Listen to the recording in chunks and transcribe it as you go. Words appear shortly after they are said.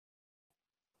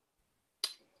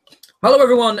Hello,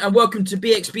 everyone, and welcome to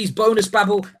BXB's Bonus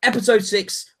Babble, Episode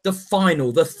 6, the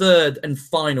third and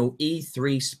final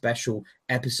E3 special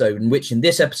episode, in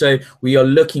this episode, we are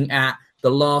looking at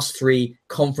the last three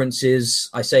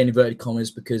conferences. I say in inverted commas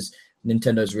because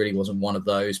Nintendo's really wasn't one of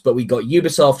those, but we got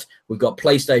Ubisoft, we got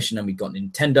PlayStation, and we got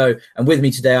Nintendo. And with me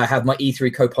today, I have my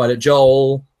E3 co-pilot,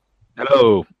 Joel.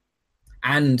 Hello.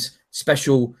 And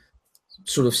special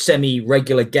sort of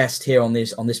semi-regular guest here on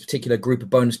this particular group of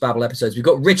Bonus Babble episodes. We've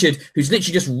got Richard, who's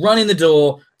literally just run in the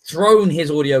door, thrown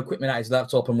his audio equipment at his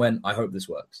laptop, and went, I hope this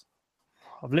works.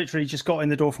 I've literally just got in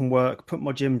the door from work, put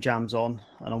my gym jams on,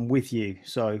 and I'm with you.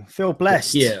 So feel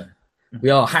blessed. Yeah, we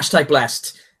are. Hashtag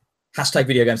blessed. Hashtag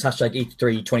video games. Hashtag E3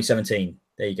 2017.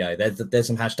 There you go. There's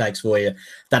some hashtags for you.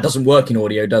 That doesn't work in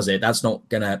audio, does it? That's not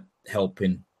going to help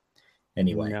in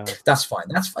any way. No. That's fine.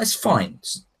 That's fine.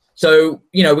 So,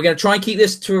 we're going to try and keep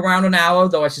this to around an hour,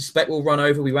 though I suspect we'll run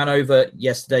over. We ran over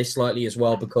yesterday slightly as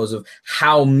well because of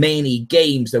how many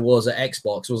games there was at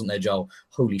Xbox, wasn't there, Joel?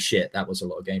 Holy shit, that was a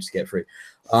lot of games to get through.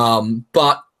 So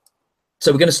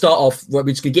we're going to start off, we're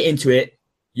just going to get into it,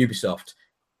 Ubisoft.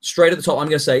 Straight at the top, I'm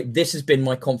going to say this has been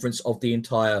my conference of the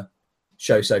entire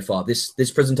show so far.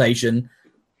 This presentation,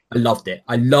 I loved it.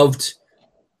 I loved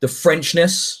the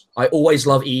Frenchness. I always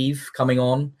love Eve coming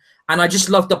on. And I just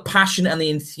love the passion and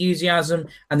the enthusiasm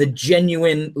and the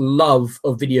genuine love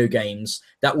of video games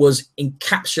that was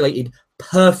encapsulated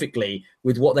perfectly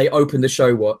with what they opened the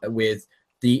show with,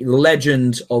 the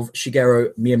legend of Shigeru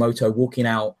Miyamoto walking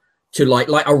out to like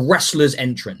a wrestler's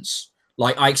entrance.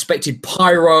 Like I expected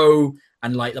pyro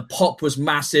and like the pop was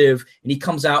massive and he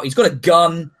comes out, he's got a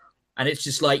gun and it's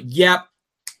just like, yep,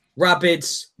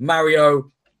 Rabbids,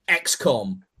 Mario,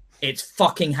 XCOM. It's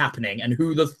fucking happening. And who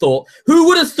would have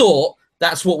thought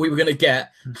that's what we were going to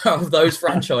get out of those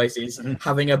franchises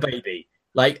having a baby?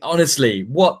 Like, honestly,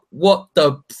 what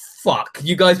the fuck?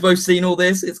 You guys both seen all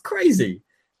this? It's crazy.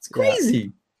 It's crazy.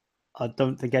 Yeah. I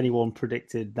don't think anyone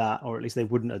predicted that, or at least they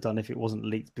wouldn't have done if it wasn't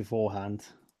leaked beforehand.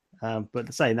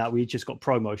 But saying that, we just got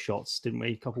promo shots, didn't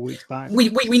we, a couple of weeks back? We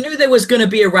knew there was going to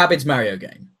be a Rabbids Mario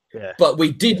game. Yeah. But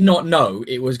we did not know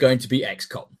it was going to be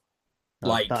XCOM.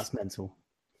 Like that's mental.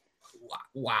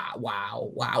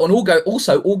 Wow. And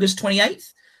also August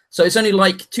 28th. So it's only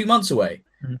like 2 months away.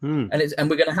 Mm-hmm. And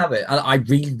we're going to have it. And I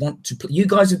really want to you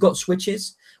guys have got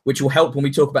Switches, which will help when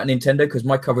we talk about Nintendo, because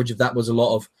my coverage of that was a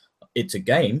lot of it's a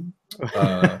game.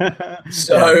 I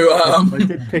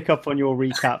did pick up on your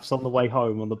recaps on the way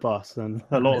home on the bus, and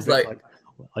a lot of it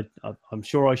I'm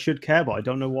sure I should care, but I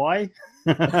don't know why.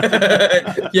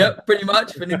 Yeah, pretty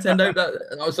much for Nintendo.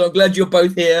 So I'm glad you're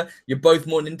both here. You're both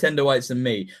more Nintendoites than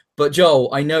me. But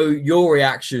Joel, I know your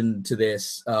reaction to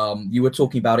this. You were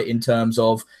talking about it in terms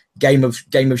of game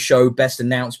of show, best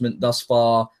announcement thus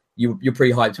far. You're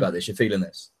pretty hyped about this. You're feeling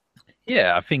this.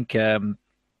 Yeah, I think there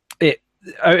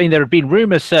have been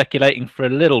rumors circulating for a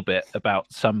little bit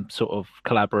about some sort of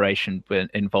collaboration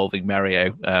involving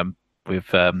Mario. With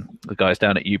the guys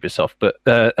down at Ubisoft, but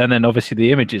and then obviously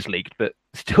the images leaked, but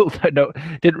still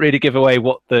didn't really give away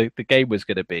what the game was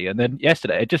going to be. And then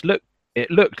yesterday, it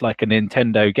looked like a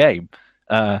Nintendo game.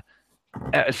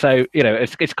 So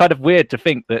it's kind of weird to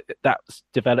think that that's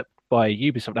developed by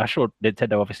Ubisoft. I'm sure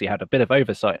Nintendo obviously had a bit of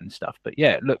oversight and stuff, but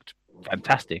yeah, it looked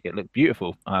fantastic. It looked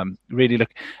beautiful. Really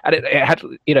and it had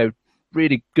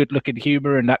really good looking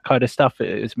humor and that kind of stuff.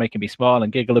 It was making me smile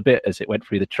and giggle a bit as it went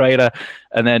through the trailer.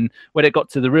 And then when it got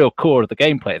to the real core of the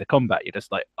gameplay, the combat, you're just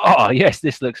like, oh yes,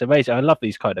 this looks amazing. I love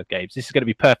these kind of games. This is going to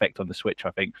be perfect on the Switch,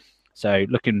 I think. So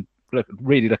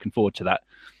really looking forward to that.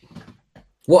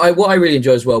 What I really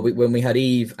enjoyed as well, when we had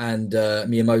Eve and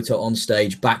Miyamoto on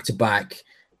stage back to back,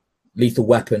 Lethal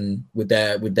Weapon with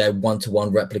their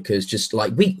one-to-one replicas, just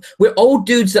like we're old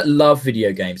dudes that love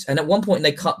video games. And at one point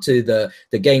they cut to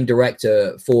the game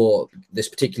director for this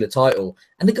particular title,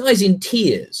 and the guy's in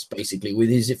tears basically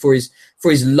for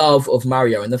his love of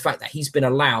Mario and the fact that he's been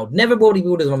allowed. Nobody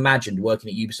would have imagined working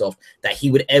at Ubisoft that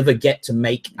he would ever get to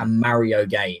make a Mario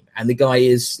game, and the guy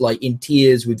is like in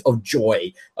tears of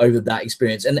joy over that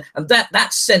experience, and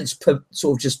that sense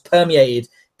sort of just permeated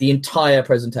the entire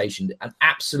presentation. An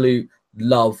absolute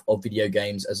love of video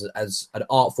games as an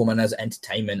art form and as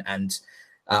entertainment. And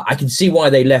I can see why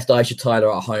they left Aisha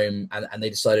Tyler at home and they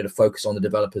decided to focus on the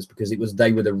developers, because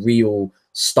they were the real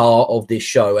star of this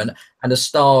show, and the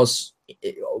stars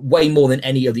way more than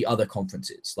any of the other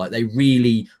conferences. Like they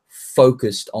really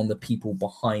focused on the people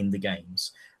behind the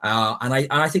games. And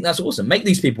I think that's awesome. Make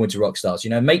these people into rock stars,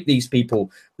 make these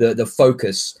people the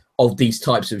focus of these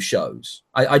types of shows.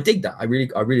 I dig that. I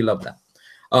really love that.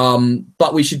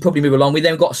 But we should probably move along. We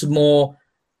then got some more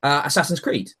Assassin's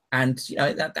Creed. And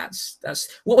that's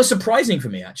what was surprising for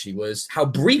me actually was how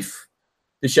brief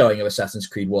the showing of Assassin's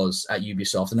Creed was at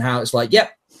Ubisoft, and how it's like,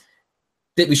 yep,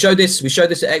 we showed this at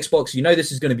Xbox.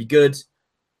 This is going to be good.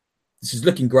 This is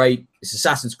looking great. It's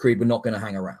Assassin's Creed. We're not going to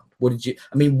hang around. We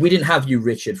didn't have you,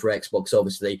 Richard, for Xbox,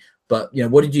 obviously, but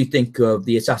what did you think of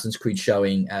the Assassin's Creed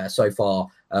showing so far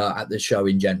at the show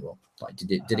in general? Like,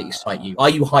 did it excite you? Are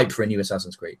you hyped for a new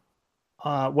Assassin's Creed?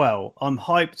 Well, I'm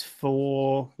hyped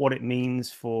for what it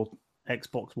means for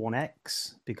Xbox One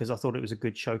X, because I thought it was a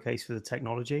good showcase for the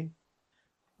technology.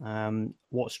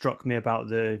 What struck me about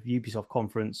the Ubisoft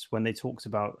conference when they talked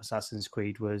about Assassin's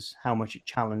Creed was how much it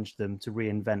challenged them to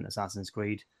reinvent Assassin's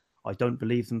Creed. I don't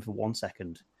believe them for 1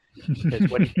 second. Because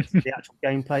when it gets to the actual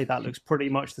gameplay, that looks pretty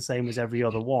much the same as every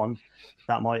other one.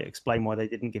 That might explain why they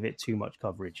didn't give it too much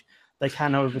coverage. They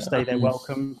can overstay their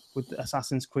welcome with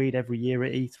Assassin's Creed every year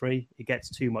at E3. It gets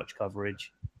too much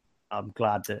coverage. I'm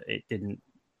glad that it didn't.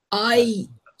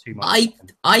 Too much.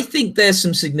 I think there's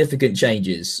some significant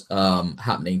changes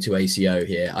happening to ACO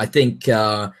here. I think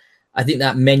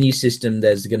that menu system,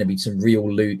 there's going to be some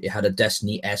real loot. It had a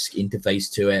Destiny-esque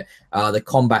interface to it. The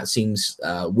combat seems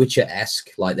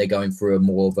Witcher-esque, like they're going through a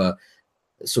more of a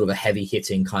sort of a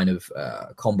heavy-hitting kind of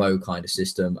combo kind of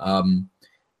system.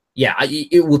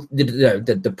 It will.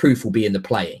 The proof will be in the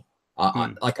playing.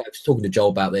 Like I was talking to Joel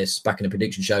about this back in the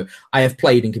prediction show. I have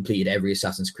played and completed every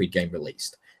Assassin's Creed game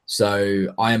released.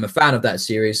 So I am a fan of that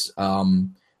series,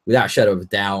 without a shadow of a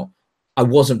doubt. I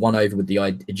wasn't won over with the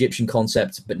Egyptian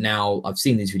concept, but now I've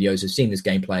seen these videos, I've seen this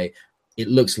gameplay. It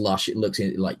looks lush. It looks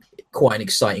like quite an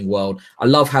exciting world. I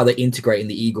love how they're integrating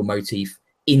the eagle motif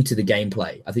into the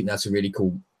gameplay. I think that's a really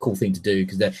cool thing to do,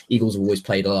 because the eagles have always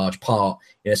played a large part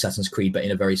in Assassin's Creed, but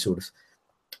in a very sort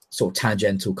of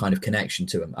tangential kind of connection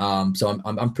to them. So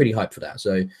I'm pretty hyped for that.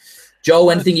 So,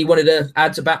 Joel, anything you wanted to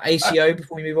add about ACO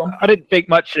before we move on? I didn't think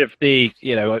much of the,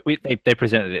 they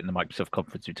presented it in the Microsoft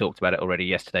conference. We talked about it already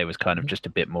yesterday. Was kind of just a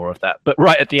bit more of that. But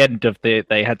right at the end of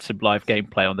they had some live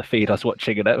gameplay on the feed I was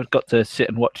watching, and I got to sit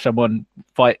and watch someone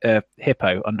fight a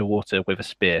hippo underwater with a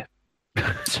spear.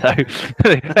 So,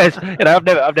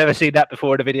 I've never seen that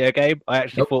before in a video game. I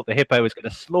actually thought the hippo was going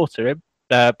to slaughter him.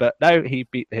 But no, he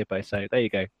beat the hippo. So there you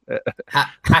go.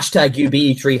 Hashtag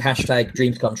UBE3, hashtag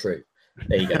dreams come true.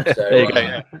 There you go. So, there you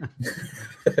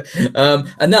go.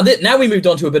 And now we moved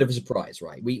on to a bit of a surprise,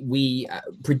 right? We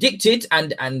predicted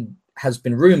and has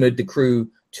been rumored the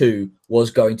Crew 2 was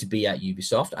going to be at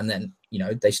Ubisoft, and then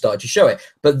they started to show it.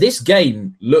 But this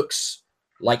game looks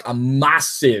like a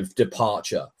massive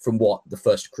departure from what the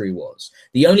first Crew was.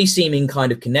 The only seeming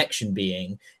kind of connection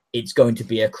being it's going to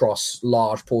be across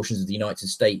large portions of the United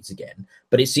States again,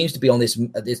 but it seems to be on this.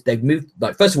 They've moved.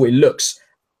 Like, first of all, it looks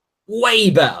way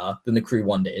better than the Crew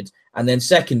 1 did, and then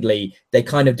secondly, they're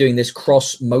kind of doing this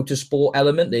cross motorsport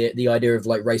element, the idea of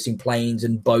like racing planes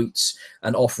and boats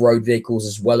and off-road vehicles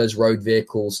as well as road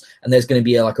vehicles, and there's going to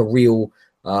be a real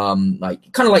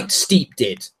like kind of like Steep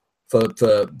did for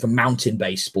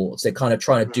mountain-based sports. They're kind of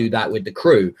trying to do that with the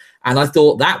Crew, and I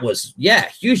thought that was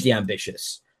hugely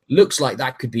ambitious. Looks like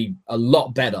that could be a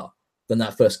lot better than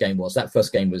that first game was. That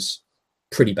first game was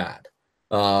pretty bad.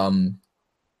 I'm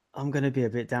going to be a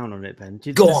bit down on it, Ben.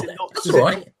 Does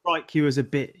it strike you as a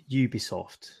bit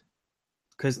Ubisoft?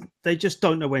 Because they just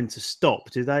don't know when to stop,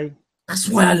 do they? That's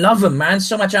why I love them, man.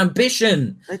 So much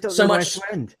ambition. They don't know where to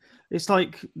end. It's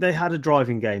like they had a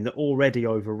driving game that already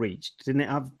overreached. Didn't it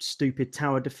have stupid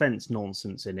tower defense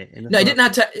nonsense in it? No, it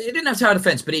didn't have tower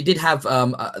defense, but it did have.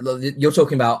 You're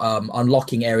talking about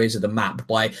unlocking areas of the map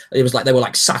by. It was like they were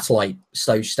like satellite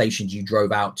stations you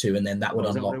drove out to, and then that would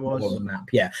unlock more of the map.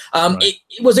 Yeah, right.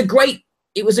 It was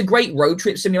a great road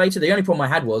trip simulator. The only problem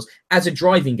I had was, as a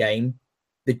driving game,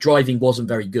 the driving wasn't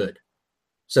very good.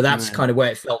 So that's kind of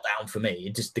where it fell down for me.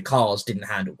 It just the cars didn't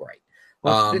handle great.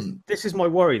 Well, this is my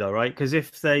worry, though, right? Because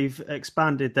if they've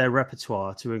expanded their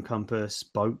repertoire to encompass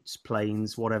boats,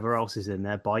 planes, whatever else is in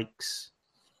there, bikes,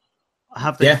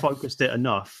 have they focused it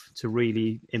enough to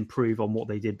really improve on what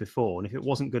they did before? And if it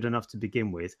wasn't good enough to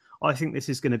begin with, I think this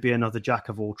is going to be another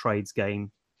jack-of-all-trades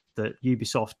game that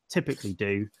Ubisoft typically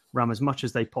do, ram as much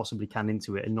as they possibly can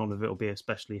into it, and none of it will be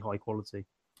especially high quality.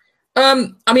 I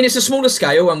mean, it's a smaller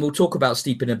scale, and we'll talk about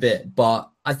Steep in a bit, but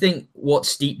I think what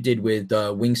Steep did with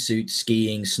wingsuit,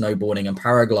 skiing, snowboarding, and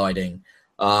paragliding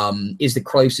is the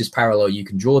closest parallel you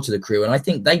can draw to the Crew, and I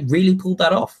think they really pulled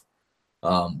that off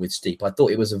with Steep. I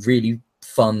thought it was a really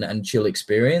fun and chill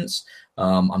experience.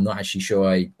 I'm not actually sure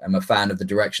I am a fan of the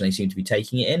direction they seem to be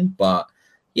taking it in, but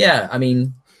yeah, I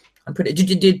mean, I'm pretty.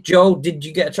 Did Joel? Did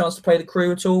you get a chance to play the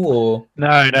crew at all, or No.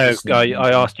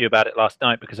 I asked you about it last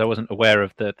night because I wasn't aware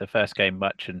of the first game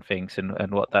much and things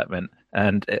and what that meant.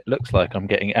 And it looks like I'm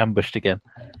getting ambushed again.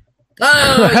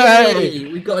 Oh,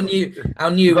 yay! We've got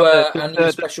our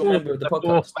new special member of the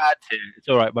podcast. It's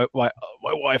all right. My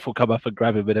wife will come up and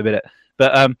grab him in a minute.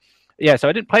 But yeah, so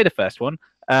I didn't play the first one.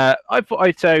 I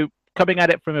thought coming at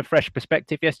it from a fresh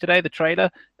perspective yesterday, the trailer.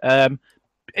 I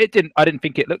didn't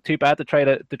think it looked too bad. The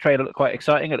trailer looked quite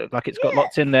exciting. It looked like it's got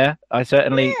lots in there. I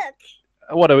certainly. Look,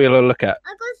 What are we going to look at? I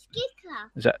got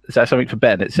sticker. Is that something for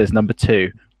Ben? It says number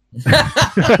 2. That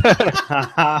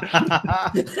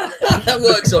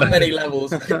works on many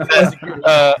levels. Young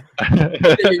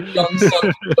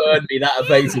son burned me that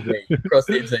evasively across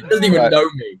the internet. He doesn't even know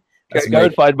me. Go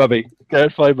and find Mummy.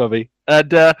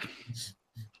 And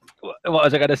what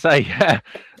was I going to say?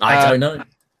 I don't know.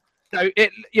 So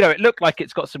it looked like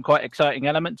it's got some quite exciting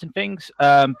elements and things,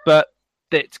 but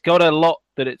it's got a lot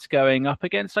that it's going up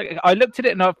against. Like, I looked at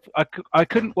it and I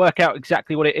couldn't work out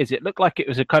exactly what it is. It looked like it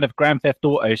was a kind of Grand Theft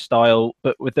Auto style,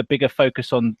 but with a bigger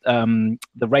focus on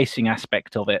the racing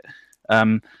aspect of it.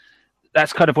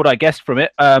 That's kind of what I guessed from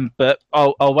it. But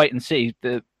I'll wait and see.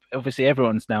 Obviously,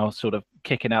 everyone's now sort of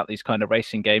kicking out these kind of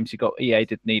racing games. You've got EA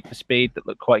did Need for Speed that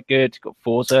looked quite good. You've got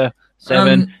Forza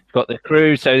 7. You've got the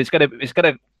Crew. So it's gonna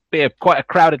be quite a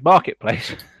crowded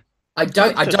marketplace. I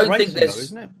don't think there's. Though,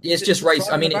 isn't it? It's just race.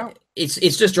 I mean, it's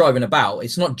just driving about.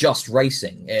 It's not just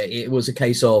racing. It was a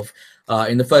case of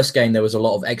in the first game there was a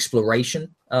lot of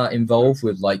exploration involved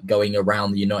with like going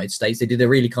around the United States. They did a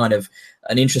really kind of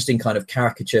an interesting kind of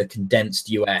caricature condensed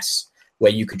US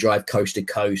where you could drive coast to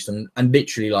coast and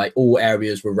literally like all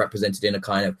areas were represented in a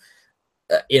kind of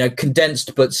in a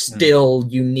condensed but still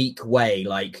unique way.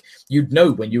 Like you'd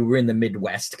know when you were in the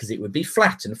Midwest because it would be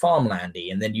flat and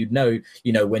farmlandy, and then you'd know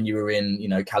when you were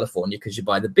in California because you're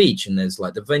by the beach and there's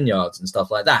like the vineyards and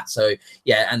stuff like that. So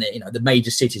yeah, and the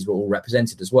major cities were all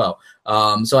represented as well.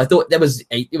 So I thought it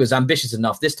was ambitious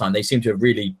enough this time. They seem to have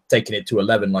really taken it to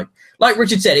 11. Like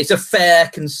Richard said, it's a fair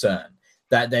concern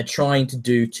that they're trying to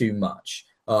do too much.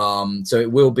 So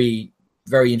it will be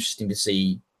very interesting to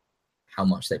see how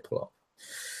much they pull off.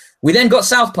 We then got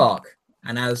South Park,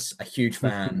 and as a huge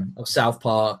fan of South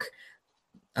Park,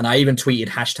 and I even tweeted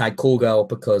 #callgirl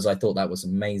because I thought that was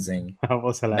amazing. That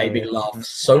was hilarious. Made me laugh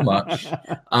so much.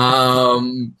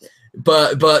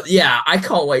 But yeah, I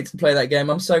can't wait to play that game.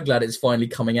 I'm so glad it's finally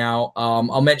coming out.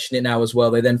 I'll mention it now as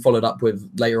well. They then followed up with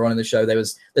later on in the show.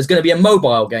 There's going to be a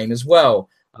mobile game as well.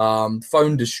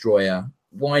 Phone Destroyer.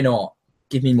 Why not?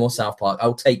 Give me more South Park.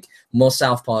 I'll take more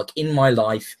South Park in my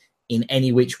life in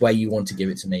any which way you want to give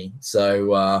it to me.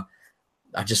 So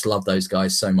I just love those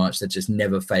guys so much. They just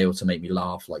never fail to make me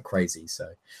laugh like crazy. So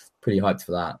pretty hyped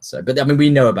for that. So, but I mean, we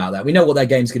know about that. We know what that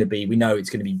game's going to be. We know it's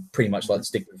going to be pretty much like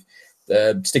Stick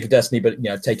of Destiny, but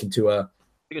taken to a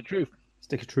Stick of Truth.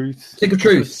 Stick of Truth. Stick of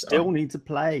Truth. Still need to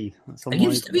play. That's on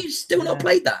You've still not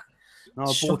played that? No,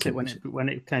 I bought it when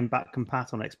it came back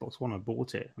compat on Xbox One. I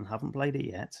bought it and haven't played it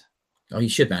yet. Oh, you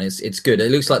should, man. It's good.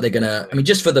 It looks like they're gonna. I mean,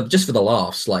 just for the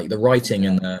laughs, like the writing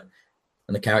and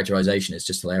the characterization is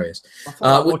just hilarious. I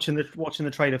thought watching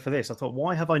the trailer for this, I thought,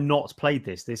 why have I not played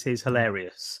this? This is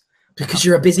hilarious. Because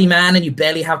you're a busy man and you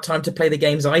barely have time to play the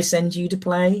games I send you to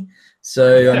play.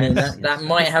 So I mean, that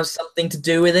might have something to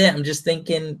do with it. I'm just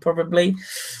thinking probably.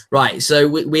 Right. So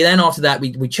we then after that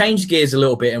we changed gears a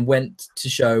little bit and went to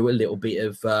show a little bit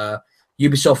of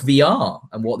Ubisoft VR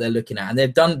and what they're looking at. And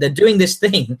they're doing this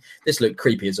thing. This looked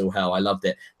creepy as all hell. I loved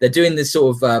it. They're doing this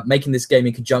sort of making this game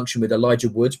in conjunction with Elijah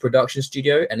Wood's production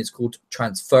studio, and it's called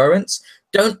Transference.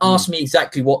 Don't ask me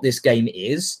exactly what this game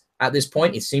is at this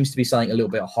point. It seems to be something a little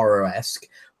bit horror-esque,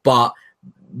 but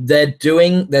there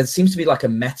seems to be like a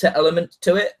meta element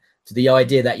to it, to the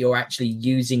idea that you're actually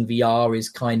using VR is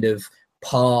kind of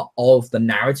part of the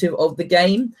narrative of the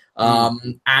game.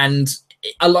 And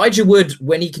Elijah Wood,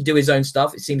 when he can do his own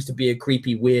stuff, it seems to be a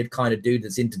creepy, weird kind of dude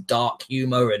that's into dark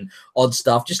humor and odd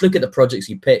stuff. Just look at the projects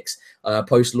he picks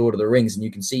post Lord of the Rings, and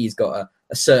you can see he's got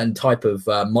a certain type of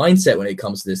mindset when it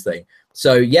comes to this thing.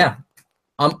 So yeah,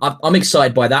 I'm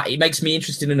excited by that. It makes me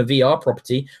interested in a VR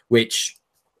property, which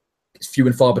is few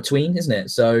and far between, isn't it?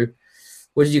 So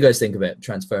what did you guys think of it,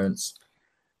 Transference?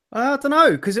 I don't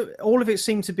know, because all of it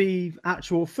seemed to be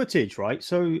actual footage, right?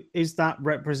 So is that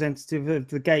representative of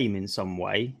the game in some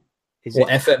way? Is or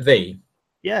it FFV?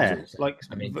 Yeah, like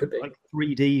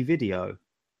 3D video.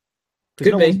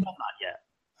 Because Could no one's be. done that yet,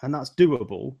 and that's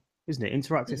doable, isn't it?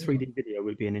 Interactive 3D video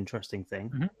would be an interesting thing.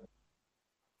 Mm-hmm.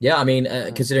 Yeah, I mean,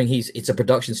 considering it's a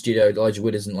production studio, Elijah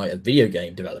Wood isn't like a video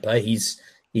game developer. He's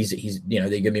they're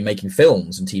going to be making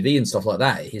films and TV and stuff like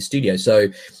that at his studio. So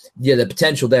yeah, the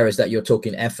potential there is that you're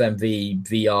talking FMV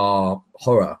VR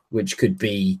horror, which could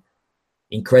be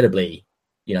incredibly,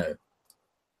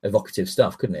 evocative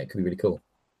stuff, couldn't it? It could be really cool.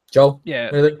 Joel? Yeah.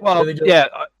 Really? Well, Really, Joel? yeah,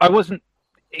 I wasn't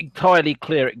entirely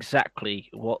clear exactly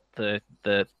what the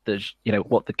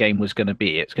what the game was going to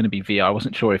be. It's going to be VR. I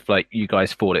wasn't sure if like you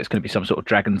guys thought it's going to be some sort of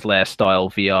Dragon's Lair style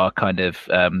VR kind of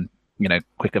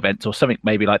quick events or something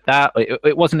maybe like that.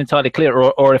 It wasn't entirely clear,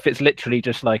 or if it's literally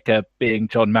just like being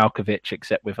John Malkovich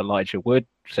except with Elijah Wood,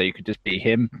 so you could just be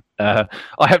him. I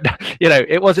have,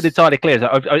 it wasn't entirely clear.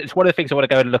 It's one of the things I want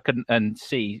to go and look and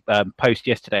see post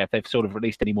yesterday if they've sort of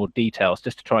released any more details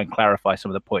just to try and clarify some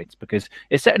of the points, because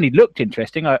it certainly looked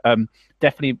interesting.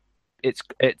 Definitely.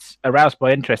 It's aroused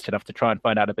my interest enough to try and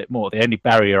find out a bit more. The only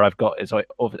barrier I've got is I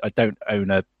don't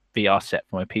own a VR set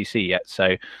for my PC yet,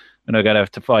 so I'm going to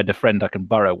have to find a friend I can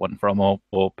borrow one from,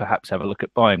 or perhaps have a look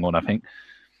at buying one, I think.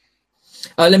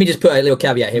 Let me just put a little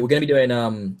caveat here. We're going to be doing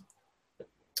an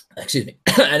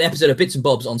episode of Bits and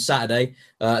Bobs on Saturday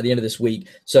at the end of this week.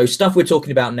 So stuff we're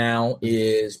talking about now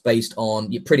is based on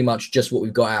pretty much just what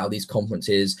we've got out of these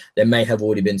conferences. There may have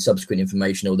already been subsequent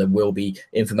information, or there will be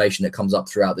information that comes up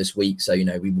throughout this week. So,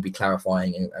 we will be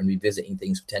clarifying and revisiting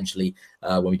things potentially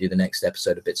when we do the next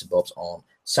episode of Bits and Bobs on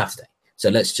Saturday. So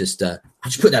let's just I'll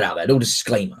just put that out there, a little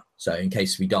disclaimer. So in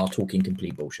case we are talking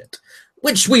complete bullshit,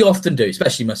 which we often do,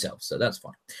 especially myself. So that's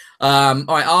fine. All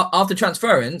right, after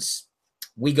transference,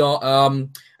 we got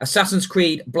Assassin's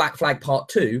Creed Black Flag Part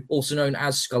 2, also known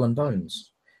as Skull and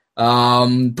Bones.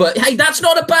 But hey, that's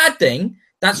not a bad thing.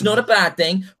 That's not a bad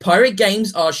thing. Pirate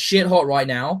games are shit hot right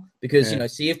now because,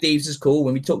 Sea of Thieves is cool.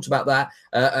 When we talked about that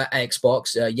at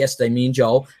Xbox yesterday, me and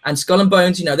Joel, and Skull and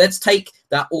Bones, let's take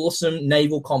that awesome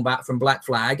naval combat from Black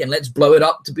Flag and let's blow it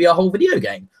up to be a whole video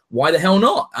game. Why the hell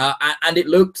not? And it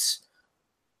looked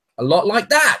a lot like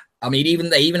that. I mean,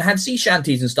 they even had sea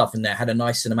shanties and stuff in there, had a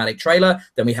nice cinematic trailer.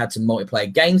 Then we had some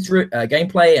multiplayer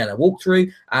gameplay and a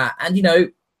walkthrough.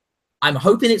 And, I'm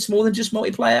hoping it's more than just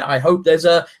multiplayer. I hope there's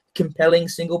a compelling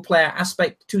single player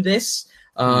aspect to this,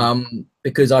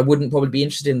 because I wouldn't probably be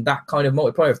interested in that kind of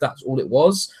multiplayer if that's all it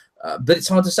was. But it's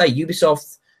hard to say.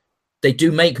 Ubisoft, they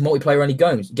do make multiplayer only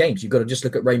games. You've got to just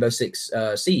look at Rainbow Six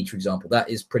Siege, for example. That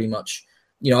is pretty much,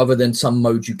 other than some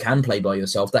modes you can play by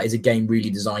yourself, that is a game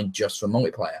really designed just for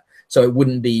multiplayer. So it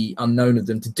wouldn't be unknown of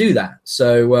them to do that.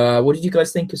 So what did you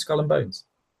guys think of Skull and Bones?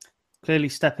 Clearly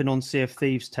stepping on Sea of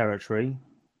Thieves territory.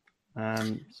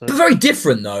 But very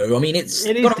different, though. I mean, it's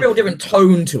got a real different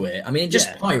tone to it. I mean, it's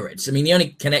just pirates. I mean, the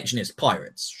only connection is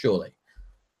pirates, surely.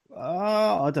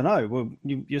 I don't know. Well,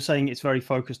 you're saying it's very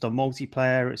focused on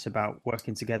multiplayer. It's about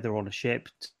working together on a ship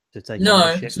to take.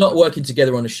 No, it's not working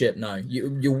together on a ship. No,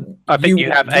 I think you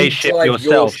have a ship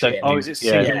yourself. Is it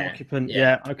single occupant?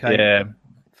 Yeah. Okay. Yeah.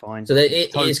 Fine. So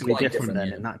it totally is quite different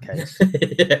then in that case.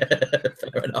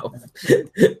 Fair enough.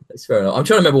 That's fair enough. I'm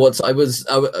trying to remember what I was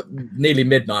nearly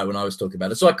midnight when I was talking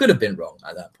about it, so I could have been wrong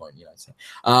at that point, So.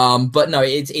 But no,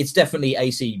 it's definitely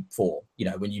AC4.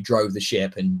 When you drove the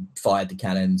ship and fired the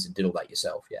cannons and did all that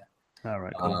yourself. Yeah. All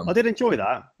right. Cool. I did enjoy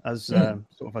that as sort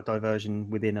of a diversion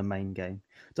within a main game.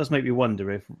 It does make me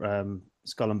wonder if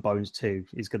Skull and Bones 2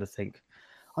 is going to think,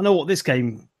 I know what this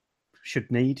game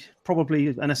should need, probably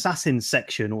an assassin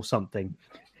section or something.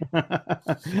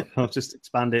 I'll just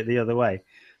expand it the other way.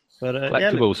 But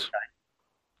collectibles.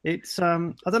 It's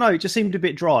I don't know, it just seemed a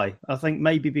bit dry. I think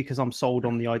maybe because I'm sold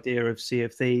on the idea of Sea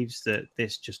of Thieves that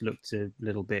this just looked a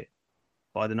little bit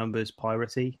by the numbers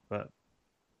piratey, but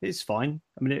it's fine.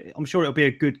 I mean, I'm sure it'll be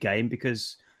a good game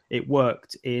because it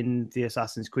worked in the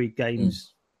Assassin's Creed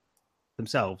games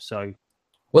themselves. So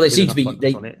well, they seem to be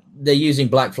they're using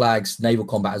Black Flag's naval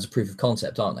combat as a proof of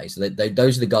concept, aren't they? So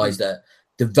those are the guys that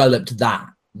developed that.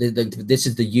 This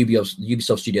is the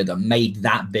Ubisoft studio that made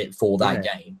that bit for that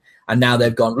game, and now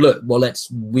they've gone, look, well,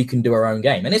 we can do our own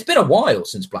game. And it's been a while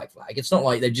since Black Flag. It's not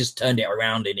like they've just turned it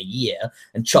around in a year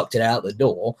and chucked it out the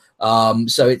door.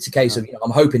 So it's a case of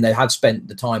I'm hoping they have spent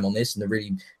the time on this and they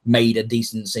really made a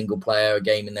decent single player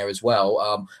game in there as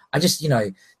well. I just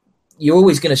you're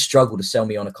always going to struggle to sell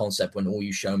me on a concept when all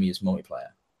you show me is multiplayer.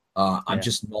 I'm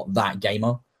just not that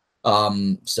gamer.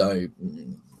 So,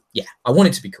 I want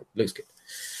it to be cool. Looks good.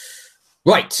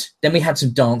 Right. Then we had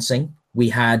some dancing. We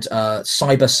had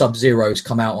Cyber Sub-Zeros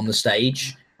come out on the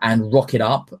stage and rock it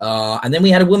up. And then we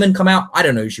had a woman come out. I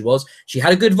don't know who she was. She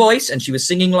had a good voice and she was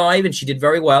singing live and she did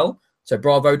very well. So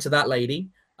bravo to that lady.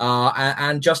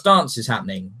 And Just Dance is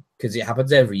happening because it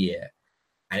happens every year.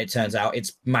 And it turns out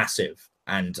it's massive.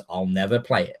 And I'll never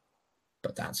play it,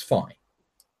 but that's fine.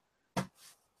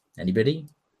 Anybody?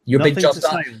 You're a big Nothing Just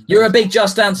to Dance. say. You're a big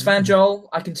Just Dance fan, Joel.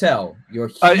 I can tell. You're a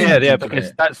huge Oh yeah, into because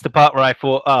it. that's the part where I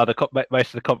thought, most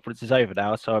of the conference is over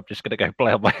now, so I'm just going to go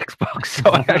play on my Xbox.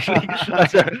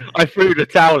 So I threw the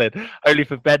towel in, only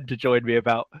for Ben to join me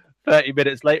about 30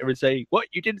 minutes later and say, "What?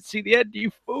 You didn't see the end,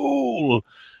 you fool!"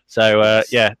 So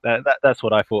yeah, that's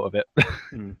what I thought of it.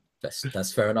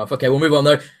 That's fair enough. Okay, we'll move on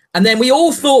though. And then we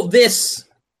all thought this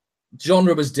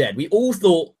genre was dead. We all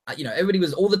thought, everybody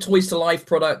was all the Toys to Life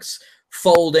products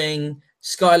folding.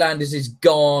 Skylanders is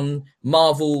gone.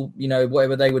 Marvel,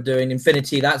 whatever they were doing,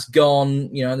 Infinity, that's gone.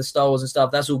 And the Star Wars and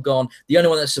stuff, that's all gone. The only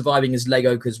one that's surviving is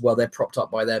Lego because, well, they're propped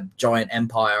up by their giant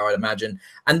empire, I'd imagine.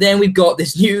 And then we've got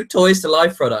this new Toys to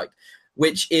Life product,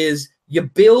 which is you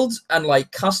build and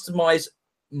customize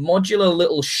modular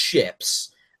little ships.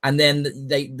 And then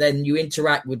you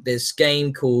interact with this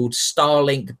game called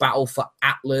Starlink Battle for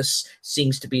Atlas.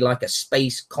 Seems to be like a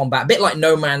space combat, a bit like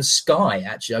No Man's Sky,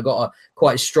 actually. I got a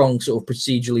quite strong sort of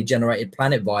procedurally generated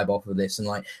planet vibe off of this,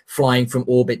 and flying from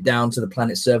orbit down to the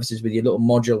planet's surfaces with your little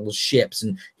modular ships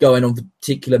and going on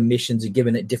particular missions and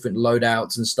giving it different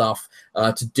loadouts and stuff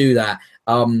to do that.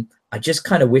 I just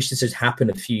kind of wish this had happened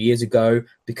a few years ago,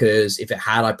 because if it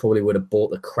had, I probably would have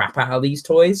bought the crap out of these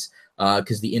toys.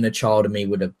 Because the inner child of me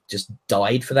would have just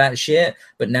died for that shit.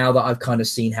 But now that I've kind of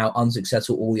seen how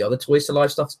unsuccessful all the other Toys to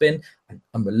Life stuff's been,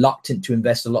 I'm reluctant to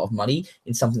invest a lot of money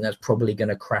in something that's probably going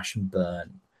to crash and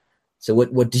burn. So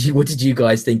what did you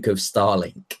guys think of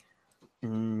Starlink?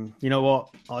 You know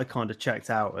what? I kind of checked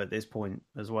out at this point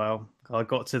as well. I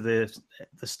got to the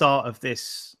start of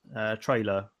this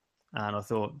trailer and I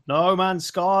thought, No Man's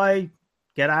Sky,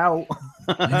 get out.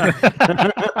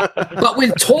 But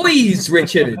with toys,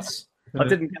 Richard. I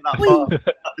didn't get that far.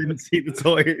 I didn't see the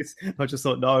toys. I just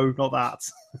thought, no, not that.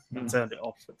 And turned it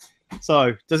off.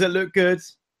 So, does it look good?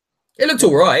 It looked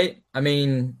all right. I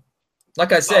mean,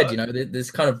 like I said,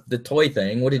 this kind of the toy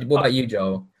thing. What about you,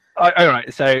 Joel? All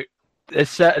right. So, there's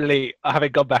certainly,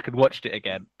 having gone back and watched it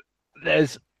again,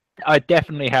 I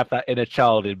definitely have that inner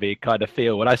child in me kind of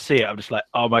feel. When I see it, I'm just like,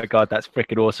 oh my God, that's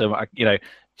freaking awesome.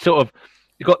 Sort of,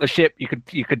 you got the ship.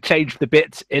 You could change the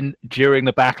bits in during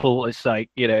the battle. It's like,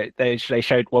 they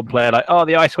showed one player like, oh,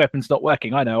 the ice weapon's not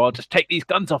working. I know. I'll just take these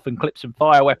guns off and clip some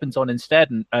fire weapons on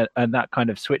instead, and that kind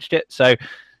of switched it. So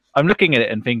I'm looking at it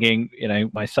and thinking,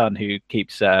 my son who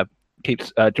keeps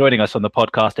joining us on the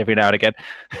podcast every now and again,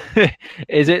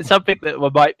 is it something that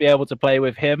we might be able to play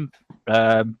with him?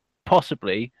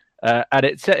 Possibly. And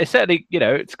it's certainly,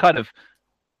 it's kind of.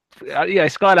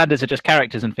 Skylanders are just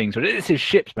characters and things, but this is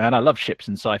ships, man. I love ships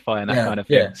and sci-fi and that kind of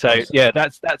thing. Yeah,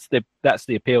 so that's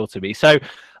the appeal to me. So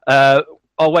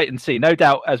I'll wait and see. No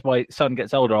doubt, as my son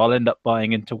gets older, I'll end up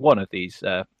buying into one of these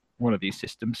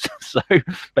systems. So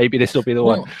maybe this will be the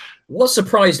one. What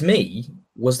surprised me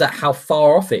was that how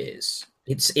far off it is.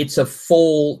 It's a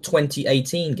fall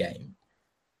 2018 game,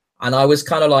 and I was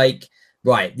kind of like,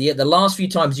 right, the last few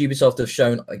times Ubisoft have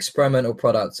shown experimental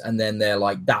products and then they're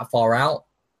that far out.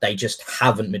 They just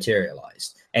haven't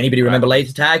materialized. Anybody remember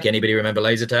Laser Tag? Anyone?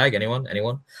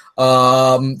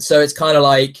 So it's kind of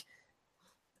like,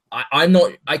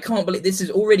 I can't believe this is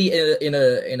already in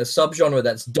a subgenre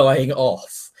that's dying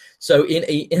off. So in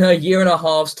a year and a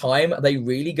half's time, are they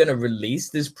really going to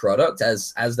release this product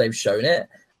as they've shown it?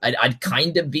 I'd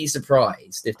kind of be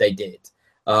surprised if they did.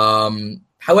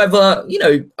 However,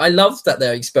 I love that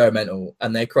they're experimental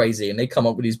and they're crazy and they come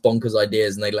up with these bonkers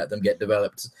ideas and they let them get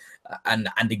developed and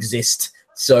exist.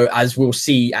 So as we'll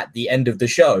see at the end of the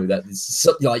show, that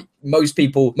most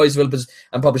developers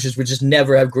and publishers would just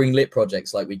never have greenlit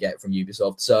projects like we get from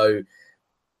Ubisoft. So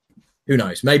who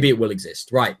knows? Maybe it will exist.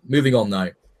 Right. Moving on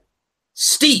though.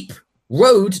 Steep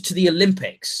Road to the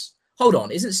Olympics. Hold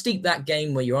on, isn't Steep that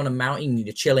game where you're on a mountain and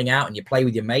you're chilling out and you play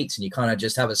with your mates and you kind of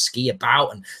just have a ski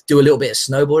about and do a little bit of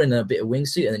snowboarding and a bit of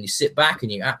wingsuit and then you sit back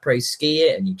and you après ski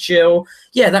it and you chill?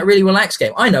 Yeah, that really relaxed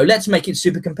game. I know, let's make it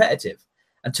super competitive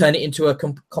and turn it into a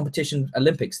competition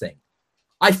Olympics thing.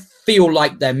 I feel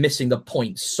like they're missing the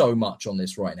point so much on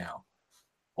this right now.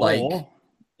 Or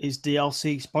is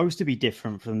DLC supposed to be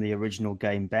different from the original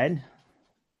game, Ben?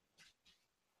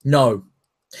 No.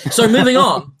 So moving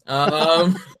on.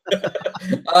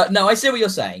 No, I see what you're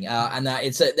saying, and that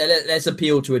let's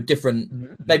appeal to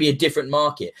maybe a different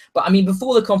market. But I mean,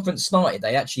 before the conference started,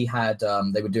 they actually had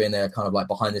they were doing their kind of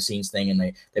behind the scenes thing,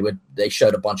 and they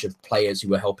showed a bunch of players who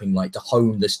were helping to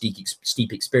hone the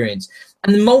Steep experience,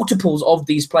 and the multiples of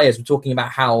these players were talking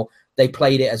about how they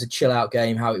played it as a chill out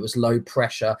game, how it was low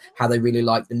pressure, how they really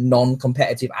liked the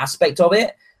non-competitive aspect of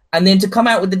it, and then to come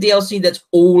out with the DLC that's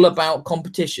all about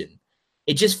competition.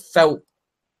 It just felt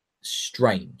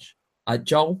strange.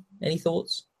 Joel, any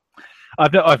thoughts?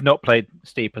 I've not played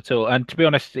Steep at all, and to be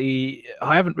honest, I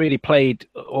haven't really played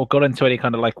or got into any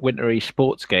kind of like wintry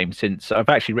sports game since. I've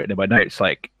actually written in my notes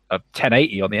like a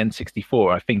 1080 on the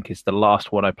N64. I think is the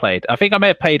last one I played. I think I may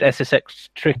have played SSX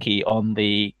Tricky on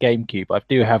the GameCube. I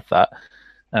do have that.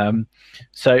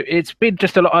 So it's been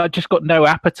just a lot. I just got no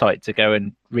appetite to go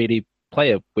and really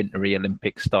play a wintry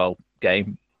Olympic style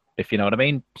game, if you know what I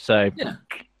mean. So yeah,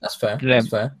 that's fair. That's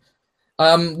fair.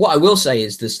 What I will say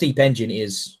is the Steep engine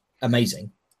is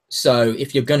amazing. So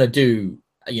if you're going to do,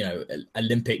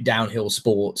 Olympic downhill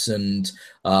sports and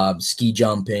ski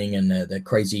jumping and the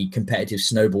crazy competitive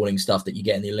snowboarding stuff that you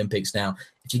get in the Olympics now,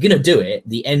 if you're going to do it,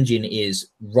 the engine is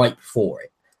ripe for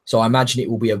it. So I imagine it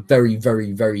will be a very,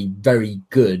 very, very, very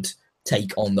good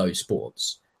take on those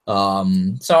sports.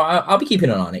 So I'll be keeping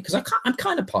an eye on it because I'm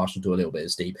kind of partial to a little bit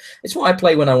of Steep. It's what I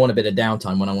play when I want a bit of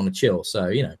downtime, when I want to chill.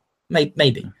 So,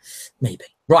 maybe.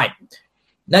 Right.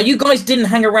 Now, you guys didn't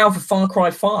hang around for Far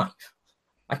Cry 5.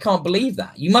 I can't believe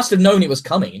that. You must have known it was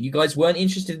coming and you guys weren't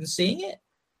interested in seeing it?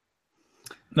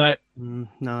 No.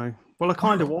 No. Well, I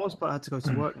kind of was, but I had to go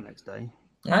to work the next day.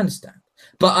 I understand.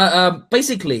 But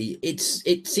basically, it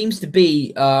seems to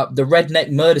be the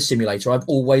redneck murder simulator I've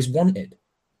always wanted.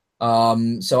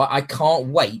 So I can't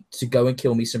wait to go and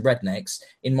kill me some rednecks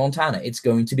in Montana. It's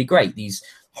going to be great. These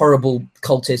horrible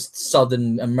cultist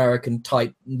Southern American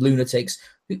type lunatics.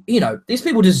 These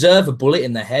people deserve a bullet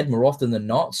in their head more often than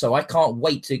not. So I can't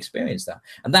wait to experience that.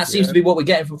 And that seems to be what we're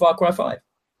getting from Far Cry 5.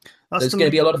 So it's going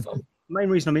to be a lot of fun. The main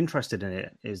reason I'm interested in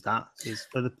it is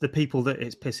for the people that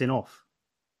it's pissing off.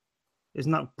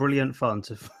 Isn't that brilliant fun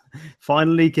to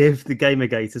finally give the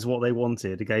Gamergaters what they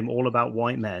wanted, a game all about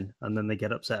white men, and then they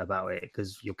get upset about it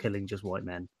because you're killing just white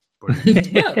men.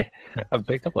 Yeah, I've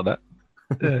picked up on that.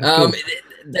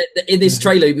 In this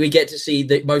trailer, we get to see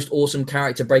the most awesome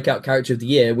breakout character of the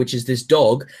year, which is this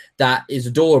dog that is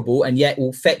adorable and yet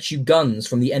will fetch you guns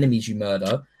from the enemies you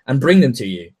murder and bring them to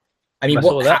you. I mean,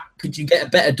 could you get a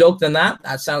better dog than that?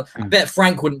 I bet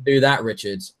Frank wouldn't do that,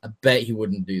 Richards. I bet he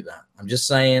wouldn't do that. I'm just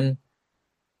saying,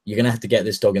 you're going to have to get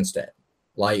this dog instead.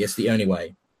 Like, it's the only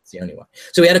way. It's the only way.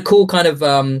 So we had a cool kind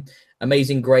of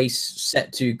Amazing Grace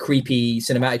set to creepy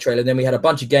cinematic trailer. Then we had a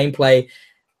bunch of gameplay.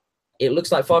 It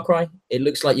looks like Far Cry. It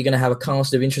looks like you're going to have a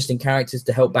cast of interesting characters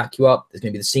to help back you up. There's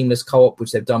going to be the seamless co-op,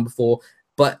 which they've done before.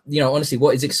 But, honestly,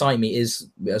 what is exciting me is,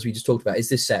 as we just talked about, is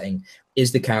this setting,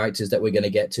 is the characters that we're going to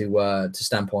get to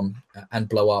stamp on and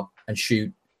blow up and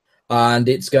shoot. And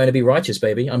it's going to be righteous,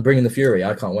 baby. I'm bringing the fury.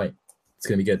 I can't wait. It's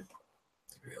going to be good.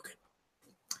 Real good.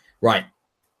 Right.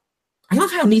 I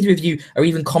love how neither of you are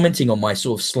even commenting on my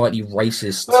sort of slightly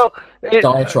racist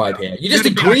diatribe here. You're just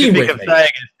agreeing with me.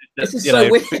 This is so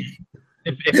weird.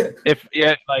 If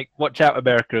watch out,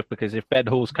 America, because if Ben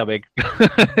Hall's coming,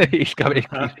 he's coming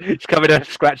to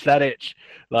scratch that itch.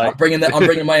 Like, I'm bringing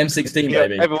my M16,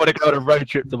 baby. Everyone want to go on a road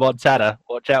trip to Montana.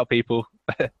 Watch out, people.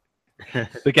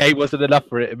 The game wasn't enough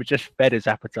for it. It just fed his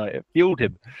appetite. It fueled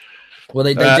him. Well,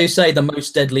 they do say the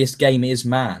most deadliest game is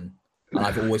man, and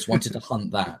I've always wanted to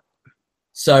hunt that.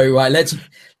 So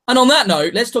and on that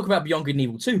note, let's talk about Beyond Good and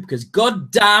Evil 2, because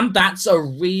goddamn, that's a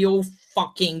real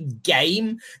fucking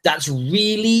game that's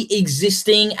really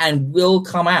existing and will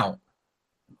come out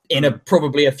in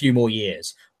probably a few more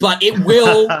years, but it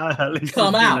will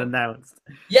come out. Announced.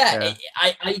 Yeah.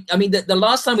 I mean, the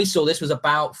last time we saw this was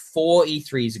about 4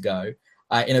 E3s ago,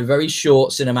 in a very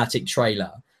short cinematic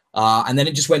trailer, and then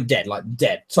it just went dead,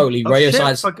 totally. Radio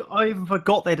Science. I even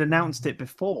forgot they'd announced it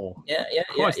before. Yeah.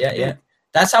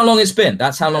 That's how long it's been.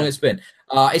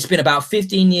 It's been about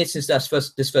 15 years since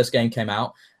this first game came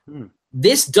out.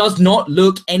 This does not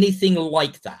look anything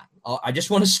like that. I just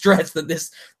want to stress that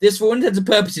this, for all intents and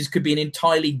purposes, could be an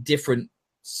entirely different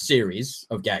series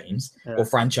of games or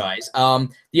franchise. The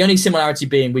only similarity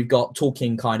being we've got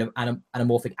talking kind of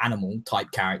anamorphic animal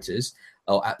type characters,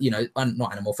 or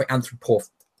not anamorphic,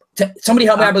 anthropomorphic. Somebody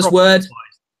help me out with this word.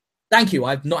 Thank you.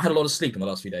 I've not had a lot of sleep in the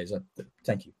last few days.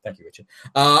 Thank you, Richard.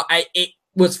 It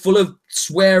was full of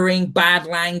swearing, bad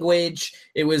language.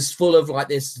 It was full of like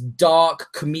this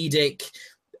dark, comedic,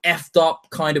 effed up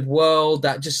kind of world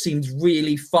that just seems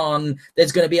really fun.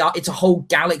 There's going to be it's a whole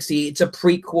galaxy. It's a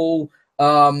prequel.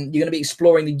 You're going to be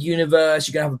exploring the universe.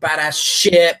 You're going to have a badass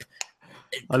ship.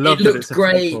 I love it. Looks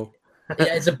great.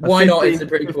 Yeah, why not? It's a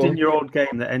pretty cool 15-year-old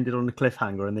game that ended on a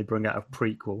cliffhanger, and they bring out a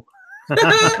prequel.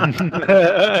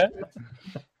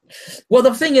 Well,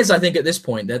 the thing is, I think at this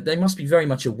point that they must be very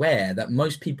much aware that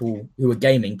most people who are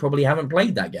gaming probably haven't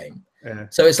played that game. Yeah.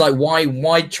 So it's like, why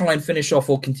try and finish off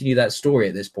or continue that story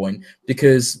at this point?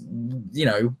 Because,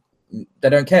 they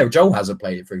don't care. Joel hasn't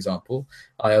played it, for example.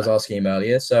 I was asking him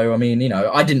earlier. So, I mean,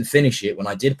 I didn't finish it when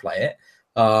I did play it,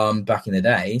 back in the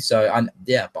day. So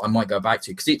but I might go back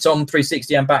to, because it's on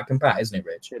 360 and back compat, isn't it,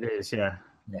 Rich? It is, yeah.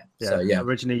 Yeah. So yeah.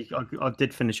 Originally, I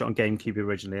did finish it on GameCube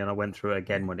originally, and I went through it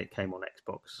again when it came on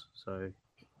Xbox. So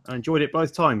I enjoyed it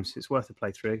both times. It's worth a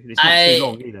playthrough. It's not too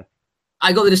long either.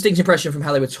 I got the distinct impression from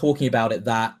how they were talking about it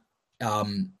that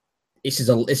this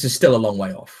is still a long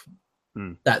way off.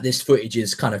 That this footage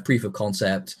is kind of proof of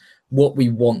concept, what we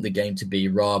want the game to be,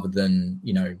 rather than,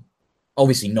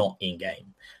 obviously not in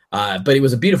game. But it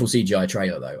was a beautiful CGI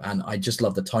trailer, though, and I just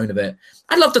love the tone of it.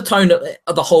 I love the tone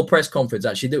of the whole press conference,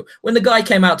 actually. When the guy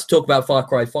came out to talk about Far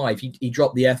Cry 5, he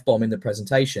dropped the F-bomb in the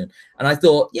presentation, and I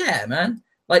thought, yeah, man,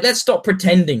 like, let's stop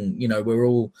pretending, we're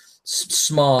all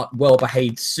smart,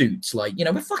 well-behaved suits. Like,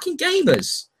 we're fucking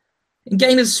gamers. And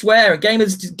gamers swear, and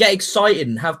gamers get excited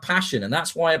and have passion, and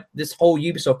that's why this whole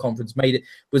Ubisoft conference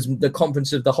was the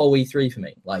conference of the whole E3 for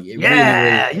me. Like, really,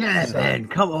 man,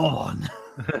 come on.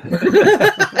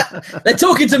 They're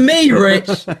talking to me,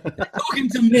 Rich. They're talking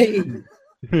to me.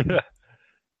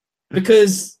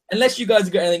 Because unless you guys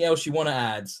have got anything else you want to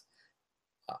add,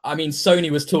 I mean, Sony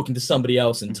was talking to somebody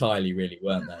else entirely, really,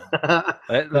 weren't they?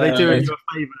 Were they doing you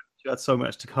a favour? You had so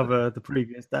much to cover the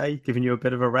previous day, giving you a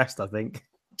bit of a rest, I think.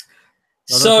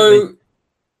 So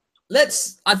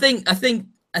I think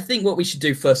what we should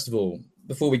do, first of all,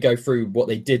 before we go through what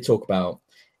they did talk about,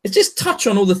 is just touch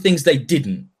on all the things they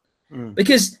didn't.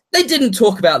 Because they didn't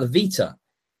talk about the Vita.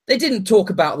 They didn't talk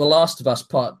about The Last of Us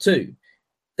Part 2.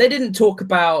 They didn't talk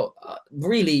about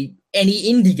really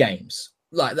any indie games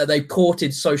like that they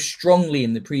courted so strongly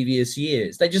in the previous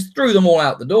years. They just threw them all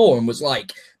out the door and was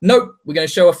like, nope, we're going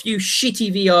to show a few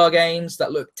shitty VR games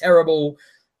that look terrible.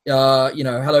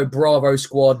 Hello Bravo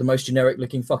Squad, the most generic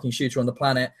looking fucking shooter on the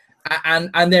planet.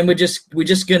 And then we're just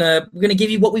gonna give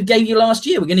you what we gave you last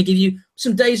year. We're gonna give you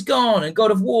some Days Gone and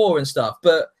God of War and stuff.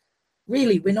 But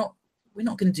really, we're not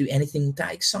going to do anything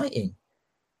that exciting.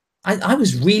 I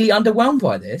was really underwhelmed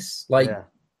by this.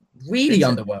 Really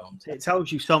underwhelmed. It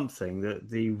tells you something that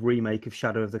the remake of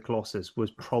Shadow of the Colossus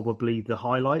was probably the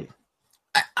highlight.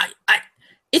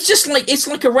 It's just like, it's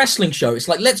like a wrestling show. It's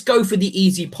like, let's go for the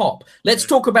easy pop. Let's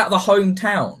talk about the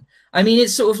hometown. I mean,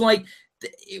 it's sort of like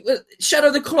Shadow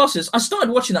of the Colossus. I started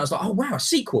watching that. I was like, oh, wow, a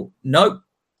sequel. Nope.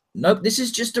 This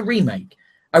is just a remake.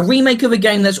 A remake of a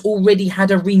game that's already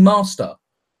had a remaster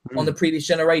on the previous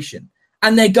generation.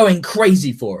 And they're going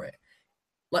crazy for it.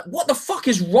 Like, what the fuck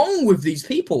is wrong with these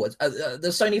people, the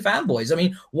Sony fanboys? I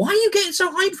mean, why are you getting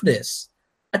so hyped for this?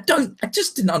 I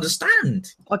just didn't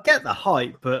understand. I get the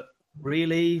hype, but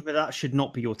really, that should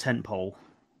not be your tentpole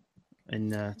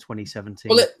in 2017.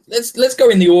 Well, let's go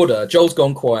in the order. Joel's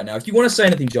gone quiet now. If you want to say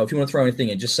anything, Joel, if you want to throw anything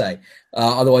in, just say.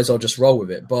 Otherwise, I'll just roll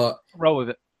with it. But roll with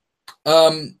it.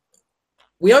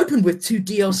 We opened with 2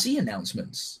 DLC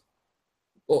announcements.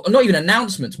 Or not even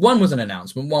announcements. One was an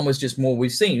announcement. One was just more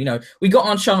we've seen. We got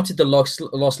Uncharted: The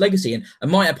Lost Legacy, and I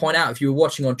might point out, if you were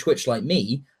watching on Twitch like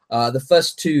me, the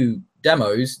first 2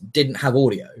 demos didn't have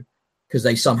audio because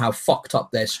they somehow fucked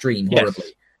up their stream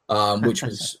horribly, which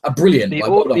was a brilliant. The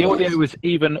audio was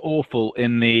even awful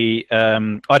in the.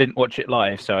 I didn't watch it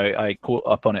live, so I caught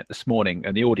up on it this morning,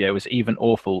 and the audio was even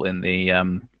awful in the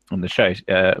on the show.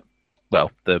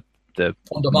 The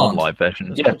on-demand live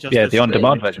version, the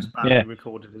on-demand version,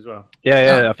 recorded as well.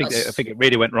 I think it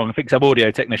really went wrong. I think some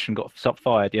audio technician got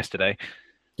fired yesterday.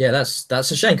 Yeah, that's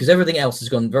a shame, because everything else has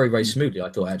gone very, very smoothly, I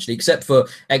thought, actually, except for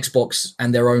Xbox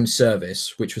and their own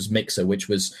service, which was Mixer, which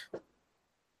was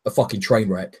a fucking train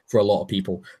wreck for a lot of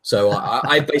people. So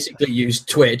I basically used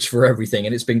Twitch for everything,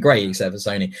 and it's been great, except for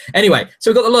Sony. Anyway, so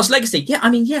we've got The Lost Legacy. Yeah, I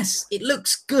mean, yes, it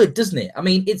looks good, doesn't it? I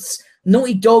mean, it's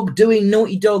Naughty Dog doing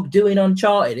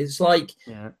Uncharted. It's like,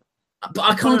 but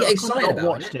I can't get excited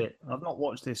about it. I've not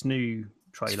watched this new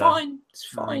trailer. It's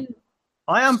fine.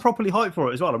 I am properly hyped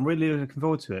for it as well. I'm really looking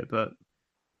forward to it. But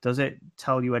does it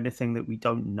tell you anything that we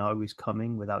don't know is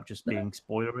coming without just being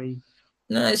spoilery?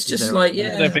 No, it's just like,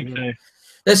 I don't think so.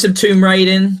 There's some tomb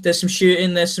raiding, there's some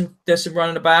shooting, there's some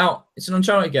running about. It's an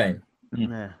Uncharted game.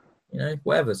 Yeah.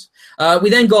 Whatever's. We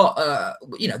then got,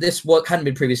 this what hadn't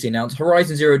been previously announced,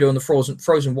 Horizon Zero Dawn, the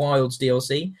Frozen Wilds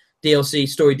story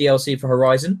DLC for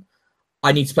Horizon.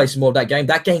 I need to play some more of that game.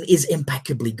 That game is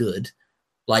impeccably good.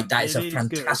 Like, that is a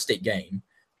fantastic game.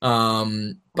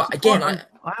 But again, I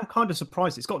am kind of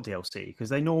surprised it's got DLC, because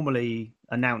they normally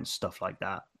announce stuff like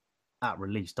that at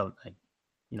release, don't they?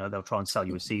 They'll try and sell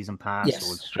you a season pass,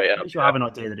 or straight up. You'll have an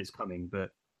idea that it's coming,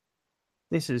 but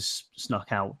this is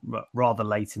snuck out rather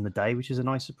late in the day, which is a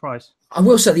nice surprise. I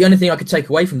will say the only thing I could take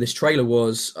away from this trailer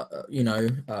was,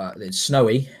 it's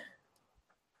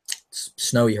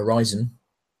snowy Horizon,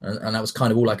 and that was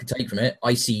kind of all I could take from it.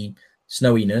 Icy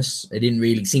snowiness. It didn't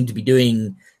really seem to be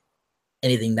doing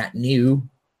anything that new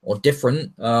or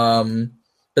different.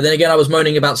 But then again, I was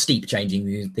moaning about Steep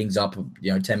changing things up,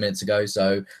 10 minutes ago.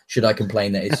 So should I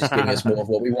complain that it's just giving us more of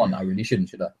what we want? I really shouldn't,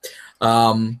 should I?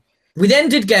 We then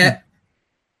did get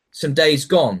some Days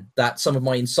Gone that some of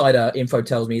my insider info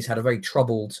tells me has had a very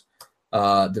troubled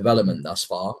development thus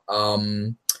far.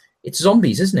 It's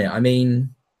zombies, isn't it? I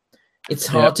mean, it's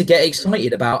hard to get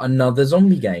excited about another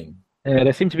zombie game. Yeah,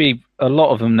 there seem to be a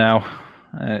lot of them now.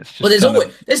 It's just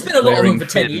there's been a lot of them for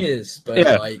 10 years, but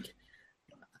I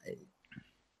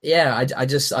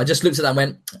just looked at that and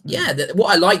went,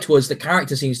 what I liked was the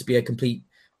character seems to be a complete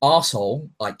arsehole,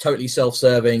 like totally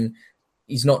self-serving.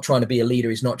 He's not trying to be a leader.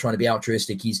 He's not trying to be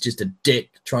altruistic. He's just a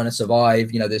dick trying to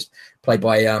survive. This played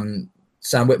by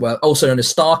Sam Witwer, also known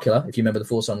as Starkiller, if you remember The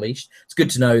Force Unleashed. It's good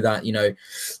to know that,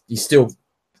 he's still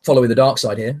following the dark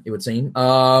side here, it would seem.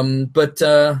 But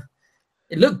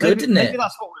it looked good, didn't it? Maybe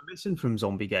that's what we're missing from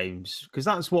zombie games, because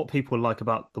that's what people like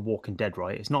about The Walking Dead,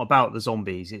 right? It's not about the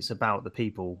zombies, it's about the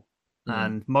people.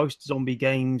 And most zombie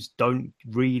games don't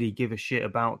really give a shit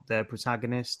about their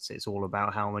protagonists. It's all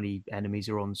about how many enemies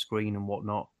are on screen and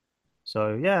whatnot.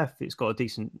 So, yeah, if it's got a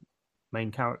decent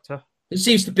main character. It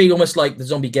seems to be almost like the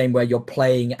zombie game where you're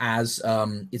playing as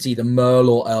it's either Merle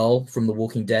or Earl from The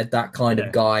Walking Dead, that kind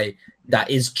of guy that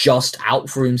is just out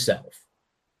for himself.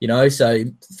 So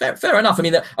fair enough. I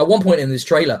mean, at one point in this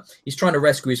trailer, he's trying to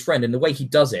rescue his friend, and the way he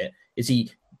does it is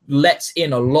he lets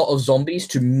in a lot of zombies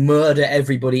to murder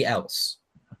everybody else.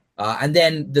 And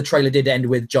then the trailer did end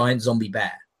with giant zombie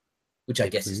bear, which I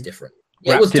guess is different.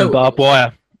 Yeah, it was totally barbed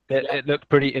wire. It looked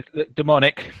it looked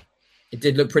demonic. It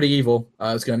did look pretty evil.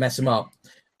 I was going to mess him up.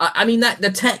 I mean, that the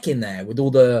tech in there with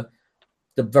all the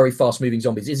very fast-moving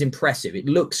zombies is impressive. It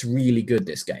looks really good,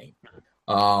 this game.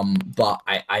 But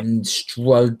I'm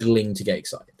struggling to get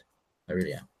excited. I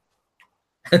really am.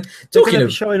 They're going to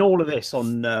be showing all of this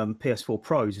on PS4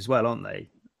 Pros as well, aren't they?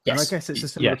 Yes. And I guess it's a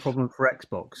similar problem for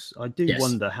Xbox. I do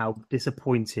wonder how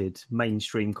disappointed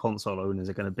mainstream console owners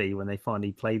are going to be when they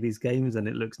finally play these games and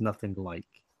it looks nothing like,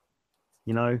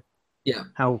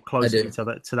 how close to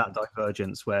that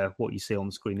divergence where what you see on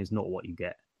the screen is not what you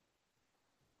get.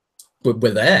 But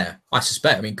we're there, I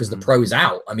suspect. I mean, because the Pro's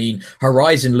out. I mean,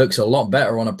 Horizon looks a lot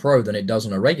better on a Pro than it does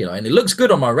on a regular. And it looks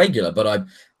good on my regular, but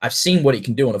I've seen what it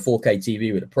can do on a 4K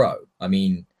TV with a Pro. I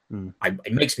mean,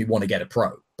 it makes me want to get a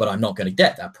Pro, but I'm not going to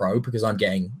get that Pro because I'm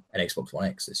getting an Xbox One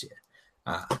X this year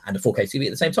and a 4K TV at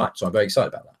the same time. So I'm very excited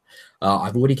about that.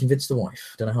 I've already convinced the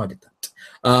wife. Don't know how I did that.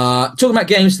 Talking about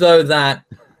games, though, that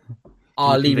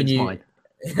are leaving you...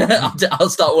 I'll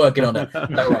start working on it.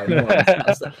 Don't worry.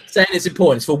 Saying it's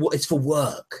important. It's for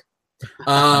work.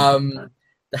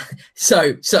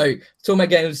 So talking about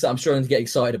games that I'm struggling to get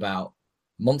excited about.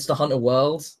 Monster Hunter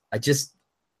World. Is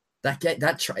it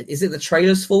the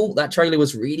trailer's fault? That trailer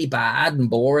was really bad and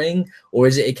boring, or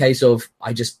is it a case of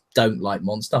I just don't like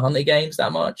Monster Hunter games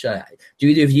that much? Do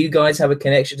either of you guys have a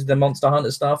connection to the Monster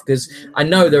Hunter stuff? Because I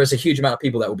know there is a huge amount of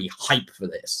people that will be hyped for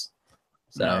this.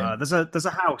 So there's a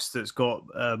house that's got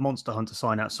a Monster Hunter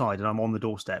sign outside, and I'm on the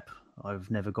doorstep. I've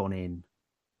never gone in.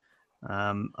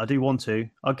 I do want to.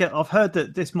 I've heard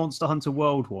that this Monster Hunter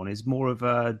World one is more of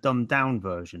a dumbed down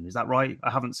version. Is that right? I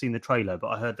haven't seen the trailer, but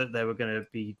I heard that they were going to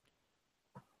be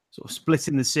sort of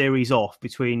splitting the series off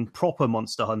between proper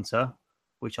Monster Hunter,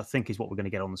 which I think is what we're going to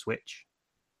get on the Switch,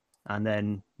 and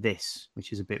then this,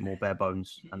 which is a bit more bare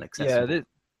bones and accessible. Yeah,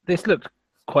 this looked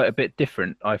quite a bit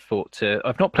different, I thought.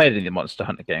 I've not played any of the Monster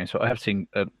Hunter games, but I have seen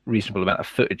a reasonable amount of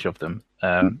footage of them.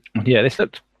 This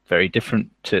looked very different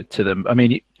to them. I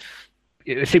mean,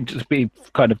 it seemed to be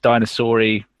kind of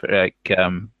dinosaur-y,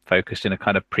 focused in a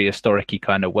kind of prehistoric-y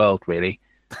kind of world, really.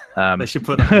 They should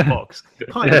put that in the box.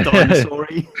 Kind of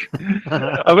dinosaur-y.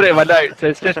 I put it in my notes.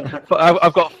 It's just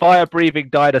I've got fire-breathing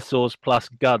dinosaurs plus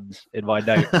guns in my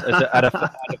notes at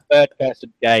a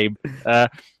third-person game.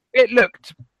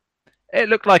 It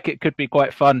looked like it could be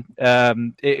quite fun.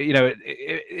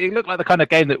 It looked like the kind of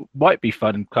game that might be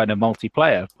fun, kind of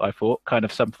multiplayer. I thought, kind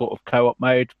of some sort of co-op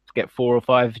mode. Get 4 or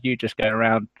 5 of you just going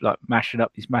around like mashing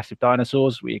up these massive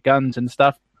dinosaurs with your guns and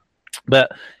stuff.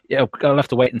 But I'll have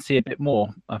to wait and see a bit more,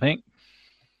 I think.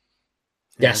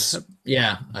 Yes,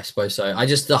 yeah, I suppose so.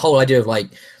 The whole idea of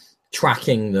like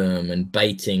tracking them and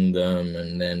baiting them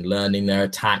and then learning their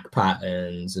attack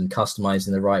patterns and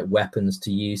customizing the right weapons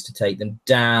to use to take them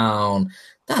down.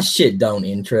 That shit don't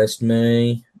interest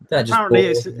me. Apparently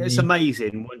it's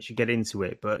amazing once you get into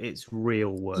it, but it's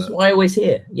real work. That's what I always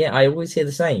hear. Yeah, I always hear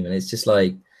the same. And it's just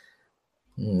like,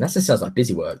 that just sounds like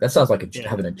busy work. That sounds like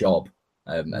having a job.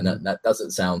 And that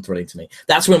doesn't sound thrilling to me.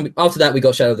 That's when, after that, we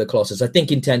got Shadow of the Colossus. I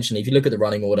think intentionally, if you look at the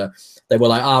running order, they were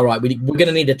like, all right, we're going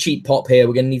to need a cheap pop here.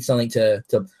 We're going to need something to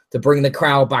bring the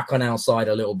crowd back on our side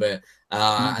a little bit.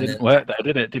 It didn't work though,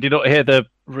 did it? Did you not hear the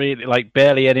really, like,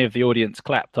 barely any of the audience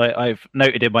clapped? I've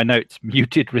noted in my notes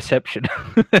muted reception.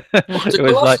 It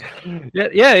was like,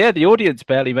 yeah, the audience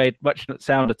barely made much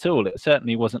sound at all. It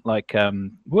certainly wasn't like,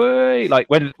 way, like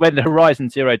when the Horizon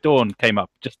Zero Dawn came up,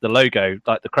 just the logo,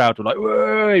 like the crowd were like,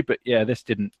 way, but yeah, this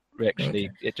didn't actually.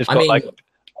 Okay. It just got like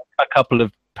a couple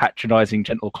of patronizing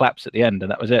gentle claps at the end,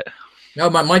 and that was it. No,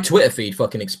 my Twitter feed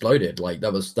fucking exploded. Like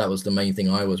that was the main thing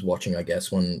I was watching, I guess.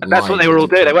 And that's what they were all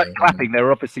doing. They weren't clapping. They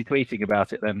were obviously tweeting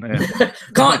about it then. Yeah.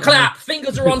 Can't clap.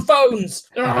 Fingers are on phones.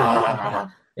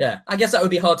 Yeah, I guess that would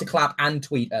be hard to clap and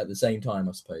tweet at the same time,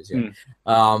 I suppose. Yeah.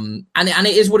 And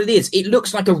it is what it is. It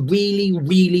looks like a really,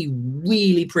 really,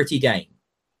 really pretty game.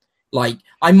 Like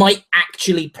I might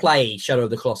actually play Shadow of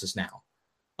the Colossus now,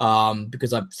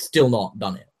 because I've still not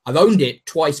done it. I've owned it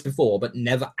twice before, but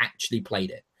never actually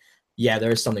played it. Yeah,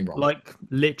 there is something wrong. Like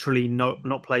literally not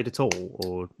played at all,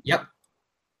 or yep.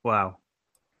 Wow.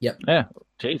 Yep. Yeah.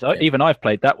 Jeez, even I've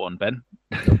played that one, Ben.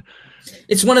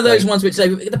 It's one of those ones which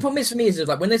the problem is for me is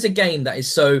like when there's a game that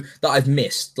I've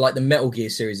missed, like the Metal Gear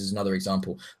series is another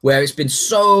example, where it's been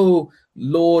so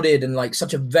lauded and like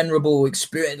such a venerable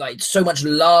experience, like so much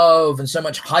love and so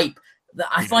much hype that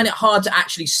I find it hard to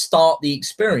actually start the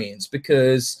experience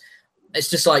because it's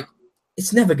just like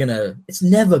it's never gonna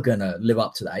live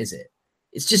up to that, is it?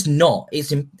 It's just not.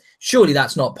 Surely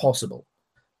that's not possible.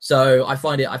 So I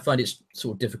find it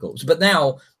sort of difficult. But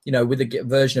now, you know, with a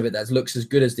version of it that looks as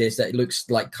good as this, that it looks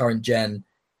like current gen,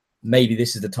 maybe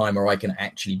this is the time where I can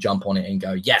actually jump on it and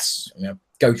go, yes, you know,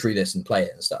 go through this and play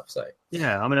it and stuff. So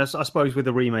yeah, I mean, I suppose with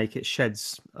the remake, it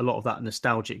sheds a lot of that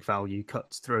nostalgic value,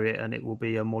 cuts through it, and it will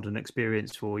be a modern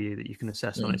experience for you that you can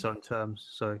assess on its own terms.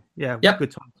 So yeah,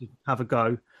 good time to have a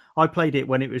go. I played it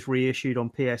when it was reissued on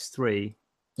PS3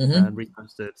 and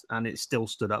remastered, and it still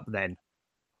stood up then.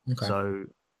 Okay. So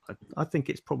I think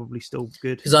it's probably still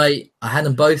good. Because I had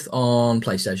them both on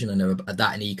PlayStation, and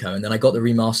that and Eco, and then I got the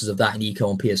remasters of that and Eco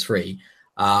on PS3.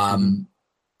 And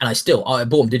I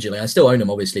bought them digitally. I still own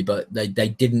them, obviously, but they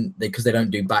didn't, because they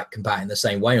don't do back compat in the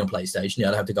same way on PlayStation. You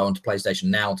know, I'd have to go onto PlayStation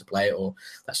Now to play it, or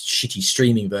that shitty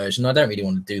streaming version. I don't really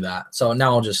want to do that. So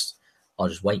now I'll just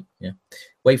wait. Yeah,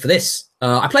 wait for this.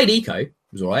 I played Eco. It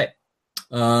was all right.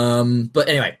 But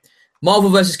anyway, Marvel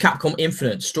vs. Capcom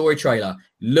Infinite story trailer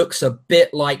looks a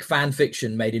bit like fan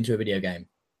fiction made into a video game.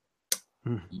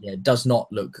 Yeah, it does not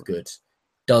look good.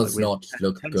 Does not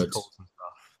look good.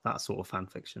 That sort of fan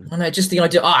fiction. I know, just the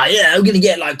idea. Yeah, we're gonna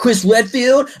get like Chris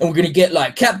Redfield, and we're gonna get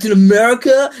like Captain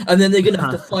America, and then they're gonna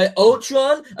have to fight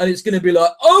Ultron, and it's gonna be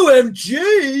like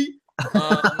OMG.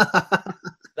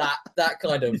 That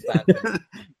kind of fan fiction,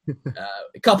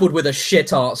 coupled with a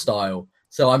shit art style.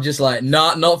 So I'm just like,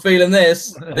 not feeling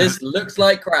this. This looks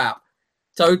like crap,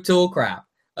 total crap.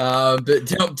 But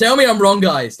tell me I'm wrong,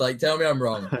 guys. Like, tell me I'm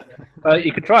wrong.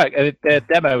 You could try it. The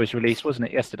demo was released, wasn't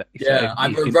it, yesterday? Yeah, so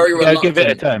I'm very reluctant. Give it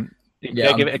a time.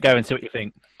 Give it a go and see what you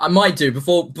think. I might do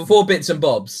before Bits and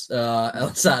Bobs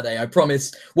on Saturday. I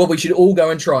promise. Well, we should all go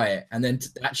and try it, and then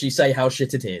actually say how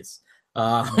shit it is,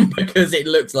 because it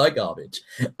looks like garbage.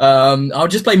 I'll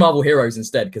just play Marvel Heroes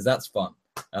instead because that's fun.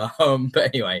 But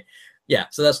anyway. Yeah,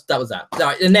 so that was that.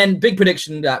 Right, and then big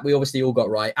prediction that we obviously all got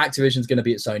right. Activision's going to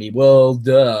be at Sony. Well,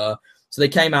 duh. So they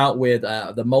came out with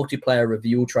the multiplayer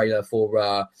reveal trailer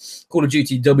for Call of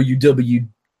Duty WWII,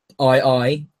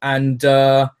 and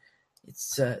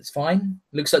it's fine.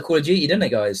 Looks like Call of Duty, doesn't it,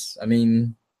 guys? I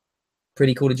mean,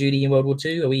 pretty Call of Duty in World War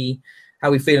II. How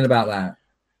are we feeling about that?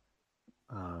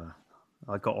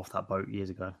 I got off that boat years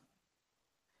ago.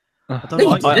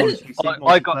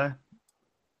 I got.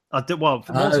 I did well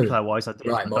for multiplayer wise. I did.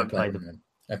 Right, multiplayer.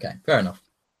 Okay, fair enough.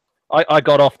 I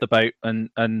got off the boat, and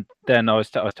then I was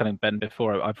telling Ben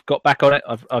before I've got back on it.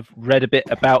 I've read a bit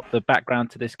about the background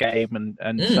to this game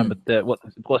and some of the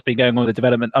what's been going on with the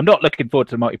development. I'm not looking forward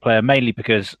to the multiplayer mainly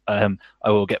because I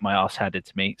will get my ass handed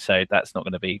to me, so that's not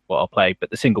going to be what I'll play. But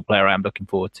the single player I am looking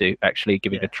forward to actually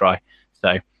giving it a try.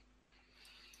 So.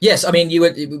 Yes, I mean,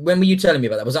 when were you telling me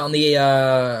about that? Was that on the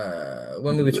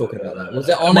when we were talking about that? Was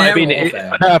it on air or off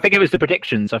air? No, I think it was the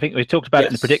predictions. I think we talked about it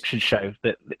in the predictions show.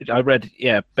 That I read,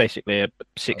 basically a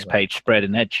 6-page spread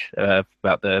in Edge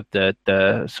about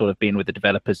the sort of being with the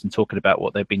developers and talking about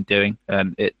what they've been doing.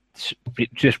 It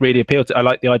just really appealed to. I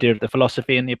like the idea of the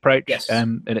philosophy and the approach,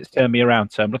 and it's turned me around.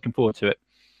 So I'm looking forward to it.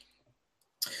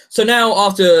 So now,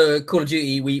 after Call of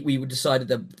Duty, we decided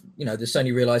that the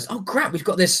Sony realized, oh crap, we've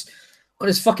got this got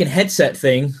this fucking headset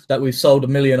thing that we've sold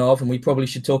 1 million of, and we probably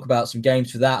should talk about some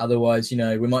games for that. Otherwise,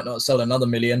 we might not sell another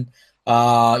 1 million.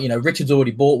 Richard's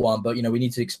already bought one, but we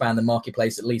need to expand the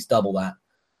marketplace at least double that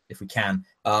if we can.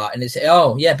 And it's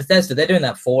Bethesda, they're doing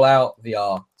that Fallout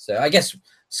VR. So I guess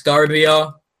Skyrim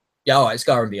VR. Yeah, all right,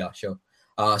 Skyrim VR, sure.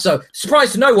 So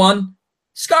surprise to no one,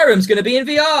 Skyrim's going to be in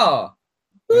VR.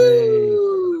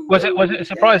 Woo! Was it a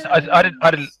surprise? Yeah.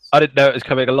 I didn't know it was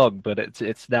coming along, but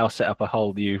it's now set up a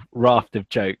whole new raft of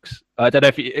jokes. I don't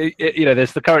know if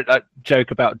there's the current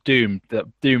joke about Doom, that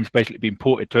Doom's basically been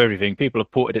ported to everything. People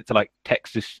have ported it to like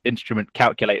Texas Instrument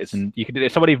calculators, and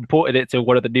someone even ported it to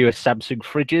one of the newest Samsung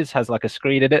fridges, has like a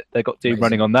screen in it. They got Doom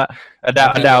running on that, and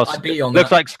now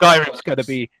looks like Skyrim's going to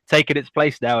be taking its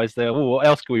place now as what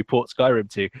else can we port Skyrim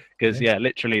to? Because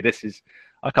literally this is.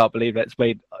 I can't believe it's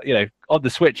made, on the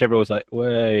Switch, everyone's like,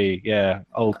 way, yeah,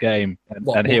 old game.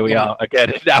 And here we are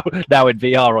again, now in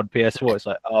VR on PS4. It's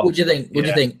like, oh. What do you think? What do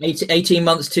you think? 18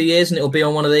 months, 2 years, and it'll be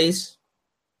on one of these?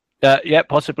 Yeah,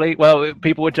 possibly. Well,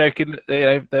 people were joking,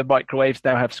 the microwaves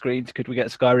now have screens. Could we get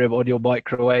Skyrim on your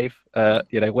microwave?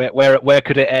 Where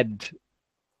could it end?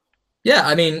 Yeah,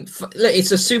 I mean,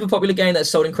 it's a super popular game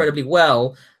that's sold incredibly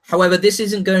well. However, this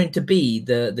isn't going to be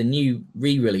the new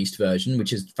re-released version,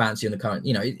 which is fancy on the current.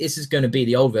 This is going to be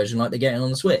the old version like they're getting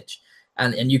on the Switch.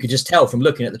 And you could just tell from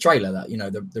looking at the trailer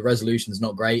that, the resolution's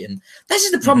not great. And this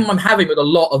is the problem I'm having with a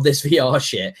lot of this VR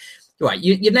shit. Right,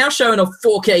 you're now showing off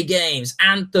 4K games,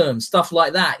 Anthem, stuff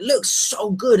like that. It looks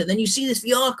so good. And then you see this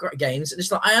VR games, and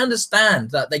it's like, I understand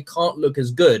that they can't look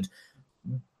as good,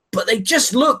 but they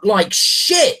just look like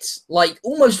shit. Like,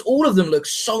 almost all of them look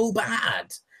so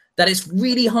bad that it's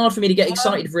really hard for me to get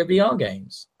excited for VR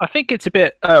games. I think it's a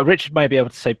bit, Richard may be able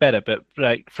to say better, but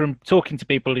like from talking to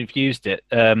people who've used it,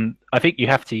 I think you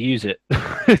have to use it.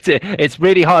 It's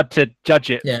really hard to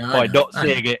judge it by not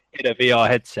seeing it in a VR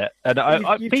headset. And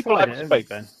people have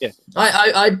spoken. Yeah,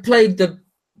 I played the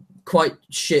quite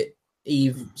shit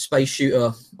Eve space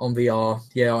shooter on VR,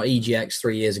 EGX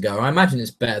 3 years ago. I imagine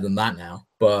it's better than that now,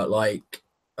 but like,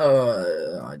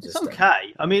 it's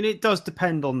okay. I mean, it does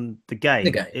depend on the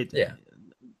game.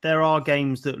 There are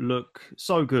games that look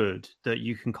so good that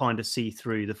you can kind of see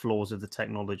through the flaws of the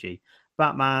technology.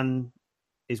 Batman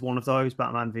is one of those.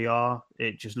 Batman VR.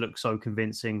 It just looks so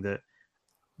convincing that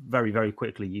very, very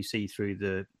quickly you see through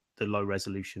the low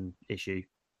resolution issue,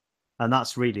 and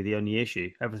that's really the only issue.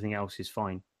 Everything else is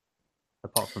fine,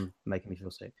 apart from making me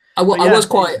feel sick. I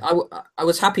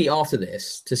was happy after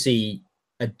this to see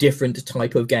a different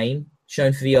type of game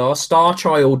shown for VR. Star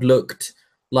Child looked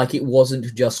like it wasn't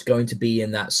just going to be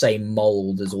in that same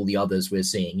mold as all the others we're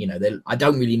seeing. I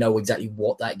don't really know exactly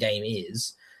what that game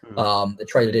is. The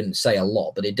trailer didn't say a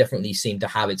lot, but it definitely seemed to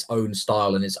have its own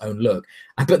style and its own look.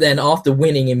 But then after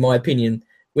winning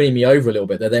me over a little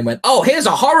bit, they then went, oh, here's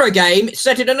a horror game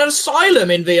set in an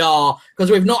asylum in VR, because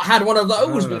we've not had one of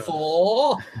those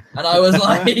before. And I was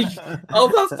like, oh,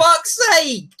 for fuck's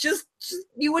sake, just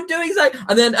you were doing so.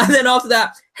 And then after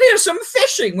that, here's some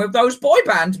fishing with those boy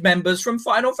band members from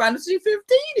Final Fantasy 15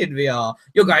 in VR.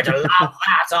 You're going to love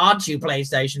that, aren't you,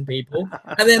 PlayStation people?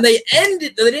 And then they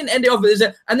didn't end it off with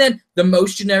this. And then the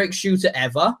most generic shooter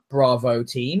ever, Bravo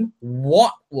team.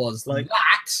 What was that?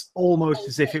 Almost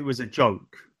as if it was a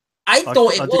joke. I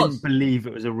thought it was. I didn't believe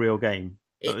it was a real game.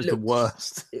 It was the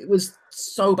worst. It was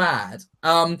so bad.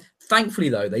 Thankfully,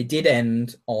 though, they did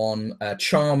end on a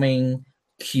charming,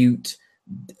 cute,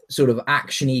 sort of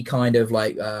actiony kind of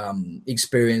like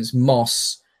experience.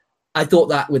 Moss. I thought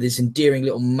that with this endearing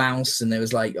little mouse, and there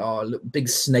was like big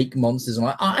snake monsters. I'm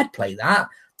like, I'd play that.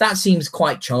 That seems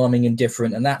quite charming and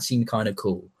different, and that seemed kind of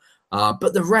cool.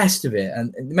 But the rest of it,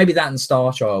 and maybe that and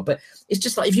Star Child, but it's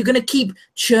just like, if you're going to keep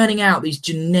churning out these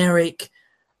generic,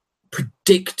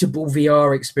 predictable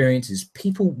VR experiences,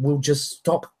 people will just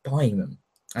stop buying them,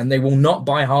 and they will not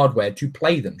buy hardware to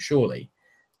play them, surely.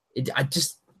 I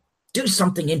just do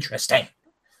something interesting.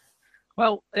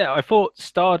 Well, yeah, I thought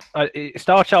Star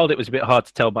Child, it was a bit hard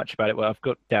to tell much about it. Well, I've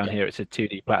got down here, it's a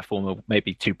 2D platform, or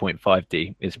maybe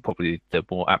 2.5D is probably the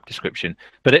more apt description.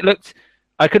 But it looked...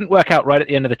 I couldn't work out right at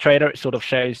the end of the trailer. It sort of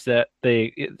shows that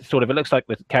it looks like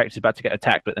the character's about to get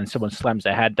attacked, but then someone slams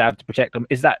their hand down to protect them.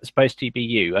 Is that supposed to be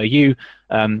you? Are you?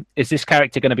 Is this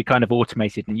character going to be kind of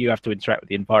automated, and you have to interact with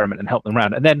the environment and help them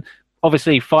around? And then,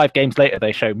 obviously, 5 games later,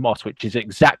 they show Moss, which is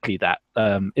exactly that,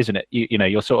 isn't it?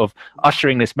 You're sort of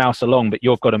ushering this mouse along, but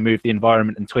you've got to move the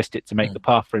environment and twist it to make the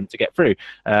path for him to get through,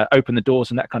 open the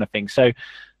doors and that kind of thing. So.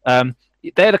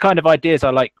 They're the kind of ideas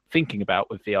I like thinking about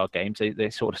with VR games.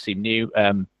 They sort of seem new,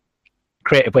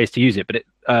 creative ways to use it. But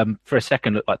for a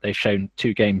second looked like they've shown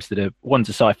two games that are, one's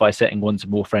a sci-fi setting, one's a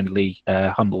more friendly,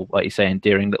 humble, like you say,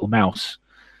 endearing little mouse.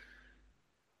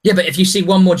 Yeah, but if you see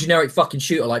one more generic fucking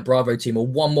shooter like Bravo Team, or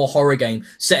one more horror game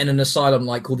set in an asylum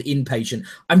like called Inpatient,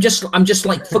 I'm just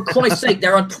like, for Christ's sake,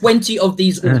 there are 20 of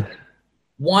these.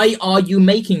 Why are you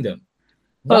making them?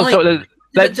 Well,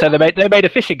 so they made a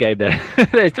fishing game there.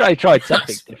 They tried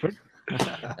something different.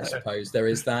 I suppose there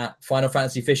is that. Final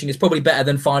Fantasy Fishing is probably better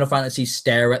than Final Fantasy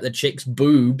Stare at the Chick's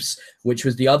Boobs, which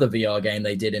was the other VR game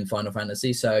they did in Final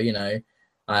Fantasy. So, you know,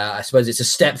 I suppose it's a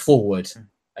step forward,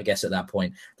 I guess, at that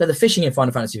point. Though the fishing in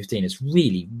Final Fantasy 15 is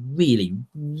really, really,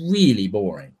 really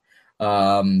boring.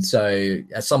 So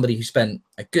as somebody who spent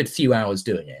a good few hours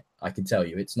doing it, I can tell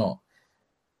you it's not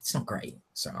great.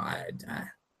 So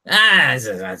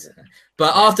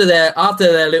but after their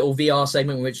little VR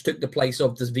segment, which took the place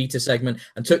of the Vita segment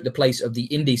and took the place of the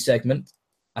indie segment,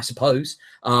 I suppose,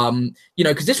 you know,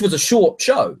 because this was a short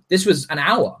show. This was an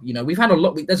hour. You know, we've had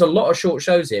there's a lot of short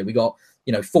shows here. We got,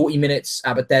 you know, 40 minutes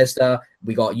at Bethesda.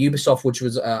 We got Ubisoft, which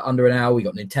was under an hour. We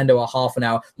got Nintendo at half an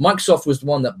hour. Microsoft was the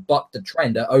one that bucked the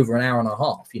trend at over an hour and a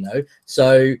half, you know.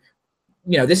 So,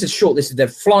 you know, this is short. They're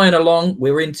flying along.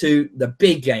 We're into the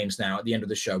big games now at the end of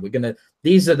the show.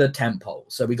 These are the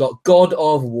tentpoles. So we got God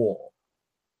of War.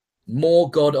 More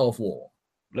God of War.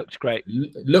 Looked great.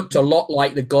 Looked a lot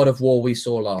like the God of War we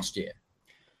saw last year.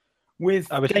 With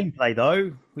gameplay,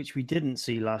 though, which we didn't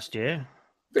see last year.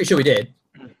 Pretty sure we did.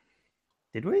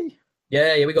 Did we?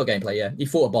 Yeah, we got gameplay, yeah. He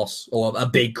fought a boss or a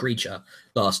big creature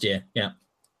last year, yeah.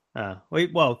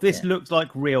 Well, this looks like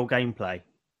real gameplay.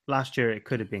 Last year it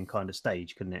could have been kind of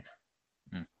staged, couldn't it?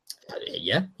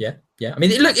 Yeah. I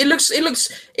mean,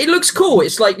 it looks cool.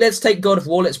 It's like, let's take God of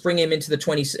War, let's bring him into the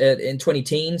 20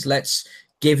 teens. Let's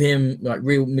give him like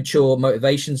real mature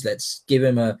motivations. Let's give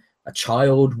him a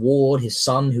child, Ward, his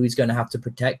son, who he's going to have to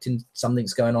protect, and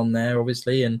something's going on there,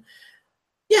 obviously. And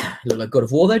yeah, it looked like God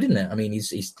of War, though, didn't it? I mean,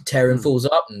 he's tearing fools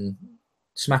up and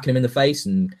smacking him in the face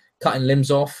and cutting limbs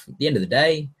off. At the end of the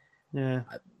day, yeah.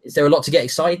 Is there a lot to get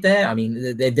excited there? I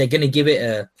mean, they're going to give it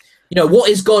a, you know, what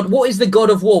is the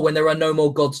God of War when there are no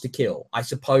more gods to kill? I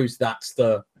suppose that's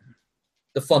the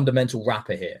fundamental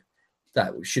wrapper here.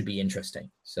 That should be interesting.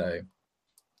 So,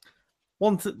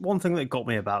 one thing that got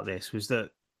me about this was that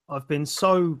I've been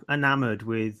so enamored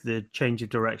with the change of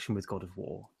direction with God of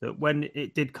War that when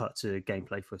it did cut to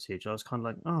gameplay footage, I was kind of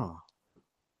like, oh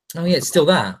yeah, it's still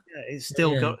that. Yeah, it's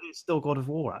still God of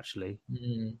War. Actually,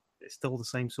 it's still the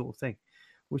same sort of thing,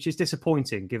 which is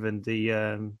disappointing given the.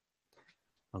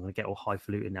 I'm going to get all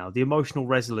highfalutin now. The emotional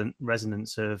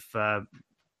resonance of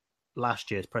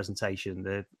last year's presentation,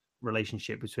 the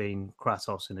relationship between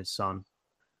Kratos and his son.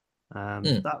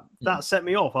 That set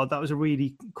me off. That was a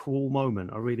really cool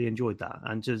moment. I really enjoyed that,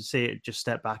 and to see it just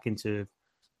step back into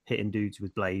hitting dudes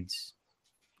with blades.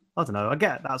 I don't know. I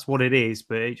get that's what it is,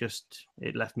 but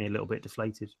it left me a little bit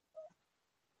deflated.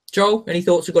 Joel, any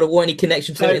thoughts? We've got a war, any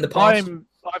connection to it in the past?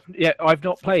 I've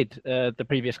not played the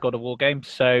previous God of War games,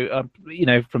 so you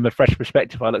know, from a fresh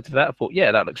perspective, I looked at that. I thought,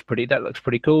 yeah, that looks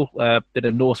pretty cool. Bit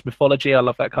of Norse mythology. I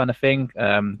love that kind of thing.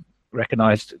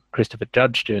 Recognized Christopher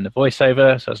Judge doing the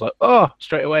voiceover, so I was like, oh,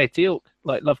 straight away, Teal'c,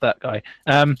 like, love that guy.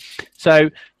 So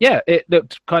yeah, it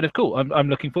looked kind of cool. I'm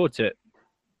looking forward to it.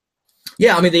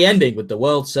 Yeah, I mean, the ending with the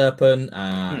world serpent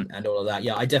and all of that.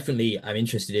 Yeah, I definitely am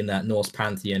interested in that Norse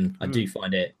pantheon. I do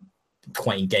find it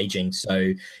quite engaging.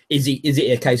 So is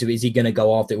it a case of, is he going to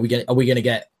go after it? Are we going to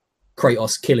get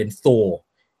Kratos killing Thor?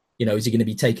 You know, is he going to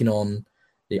be taking on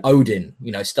the Odin?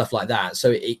 You know, stuff like that.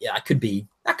 So that could be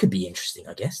interesting,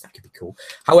 I guess. That could be cool.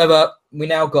 However, we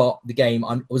now got the game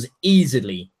I was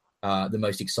easily the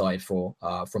most excited for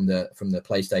from the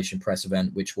PlayStation press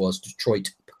event, which was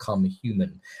Detroit Become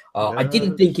Human. Yes. I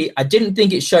didn't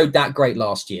think it showed that great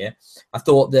last year. I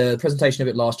thought the presentation of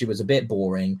it last year was a bit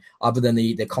boring, other than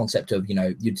the concept of, you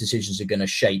know, your decisions are going to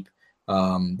shape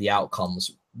the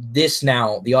outcomes. This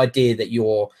now, the idea that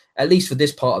you're, at least for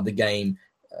this part of the game,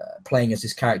 playing as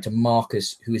this character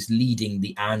Marcus, who is leading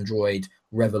the android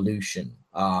revolution,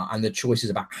 and the choices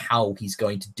about how he's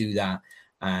going to do that.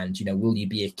 And, you know, will you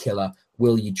be a killer?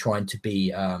 Will you try to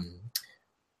be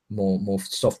more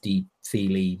softy,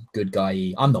 feely, good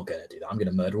guy-y? I'm not going to do that. I'm going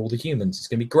to murder all the humans. It's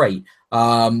going to be great.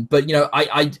 But, you know,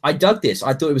 I dug this.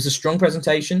 I thought it was a strong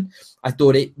presentation. I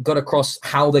thought it got across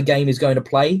how the game is going to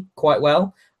play quite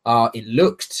well. It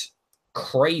looked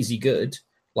crazy good.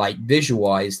 Like,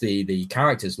 visual-wise, the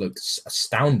characters looked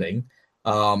astounding,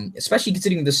 especially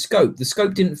considering the scope. The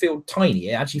scope didn't feel tiny.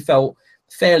 It actually felt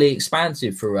fairly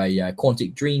expansive for a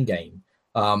Quantic Dream game.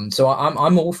 So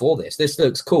I'm all for this. This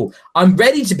looks cool. I'm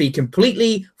ready to be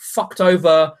completely fucked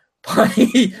over by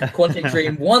Quantic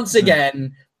Dream once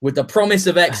again with the promise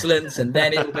of excellence, and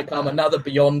then it will become another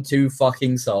Beyond Two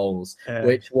fucking Souls,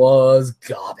 which was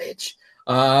garbage.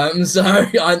 So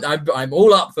I'm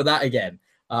all up for that again.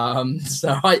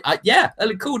 So yeah, that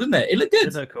looked cool, didn't it? It looked good.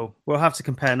 It looked cool. We'll have to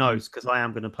compare notes because I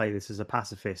am going to play this as a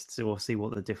pacifist, so we'll see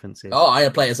what the difference is. Oh, I'm going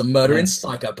to play as a murdering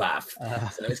psychopath,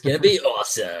 so it's going to be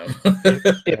awesome.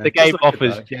 If the game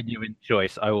offers genuine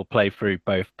choice, I will play through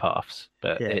both paths.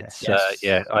 But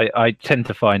I tend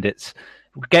to find it's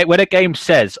when a game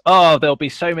says, "Oh, there'll be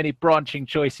so many branching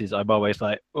choices," I'm always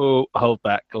like, "Oh, hold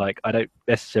back!" Like I don't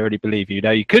necessarily believe you.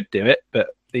 Now you could do it, but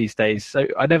these days, so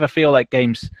I never feel like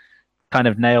games kind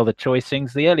of nail the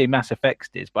choicings. The early Mass Effects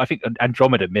did, but I think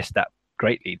Andromeda missed that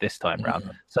greatly this time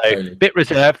round. So totally. Bit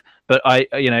reserved, but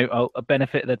I'll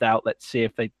benefit of the doubt. Let's see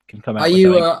if they can come out.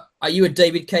 Are you a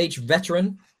David Cage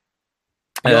veteran?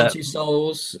 Beyond Two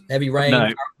Souls, Heavy Rain, no.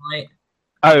 Fahrenheit?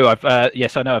 Oh,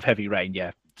 yes, I know of Heavy Rain.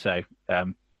 Yeah, so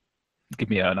give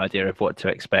me an idea of what to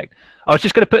expect. I was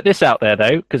just going to put this out there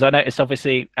though, because I noticed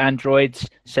obviously Androids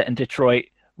set in Detroit.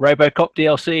 RoboCop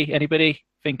DLC. Anybody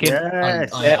thinking?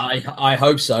 Yes. I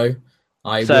hope so.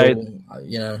 I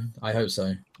hope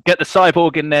so. Get the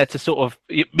cyborg in there to sort of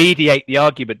mediate the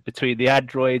argument between the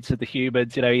androids and the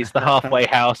humans. He's the halfway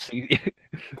house.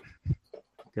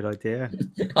 Good idea.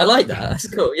 I like that. That's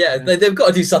cool. Yeah, they've got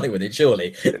to do something with it,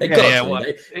 surely.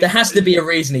 There has to be a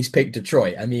reason he's picked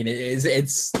Detroit. I mean,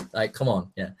 it's like, come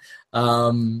on. Yeah.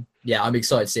 Yeah, I'm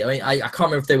excited to see. I mean, I can't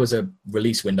remember if there was a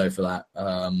release window for that,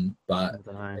 but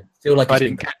I feel like I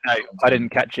didn't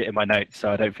catch it in my notes,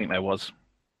 so I don't think there was.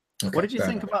 Okay, what did you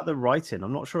think about the writing?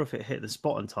 I'm not sure if it hit the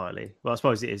spot entirely. Well, I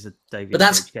suppose it is a David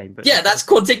Cage game. But that's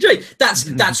Quantic Dream.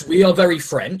 That's we are very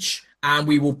French, and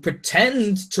we will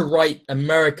pretend to write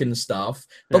American stuff,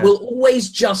 but we'll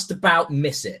always just about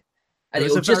miss it, and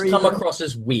it will just come across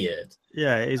as weird.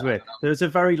 Yeah, it is weird. There's a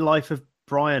very Life of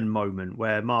Brian moment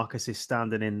where Marcus is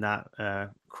standing in that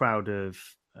crowd of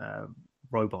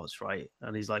robots, right?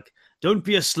 And he's like, "Don't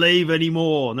be a slave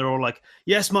anymore." And they're all like,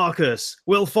 "Yes, Marcus,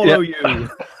 we'll follow you."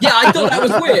 Yeah, I thought that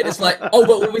was weird. It's like, "Oh,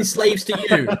 but we'll be slaves to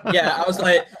you." Yeah, I was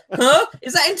like, "Huh?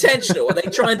 Is that intentional? Are they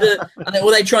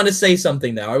trying to say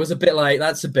something there?" I was a bit like,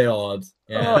 "That's a bit odd."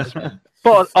 Yeah.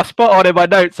 I spot on in my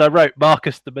notes. I wrote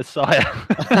Marcus the Messiah.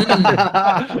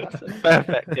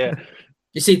 Perfect. Yeah.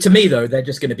 You see, to me though, they're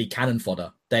just going to be cannon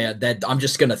fodder. I'm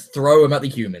just going to throw them at the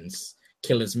humans,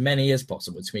 kill as many as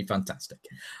possible. It's going to be fantastic.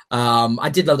 I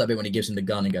did love that bit when he gives them the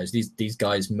gun and goes, "These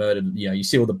guys murdered." You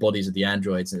see all the bodies of the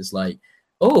androids, and it's like,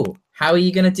 "Oh, how are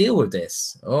you going to deal with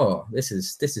this? Oh, this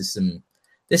is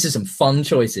some fun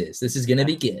choices. This is going to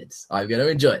be good. I'm going to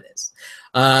enjoy this."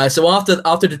 So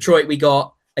after Detroit, we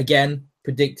got again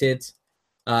predicted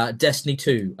Destiny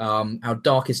 2, our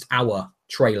Darkest Hour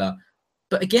trailer.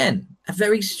 But again, a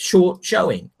very short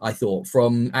showing, I thought,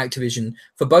 from Activision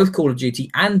for both Call of Duty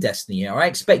and Destiny. I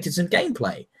expected some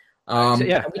gameplay. And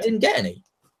we didn't get any.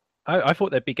 I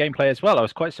thought there'd be gameplay as well. I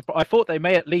was quite surprised. I thought they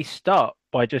may at least start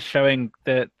by just showing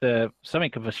the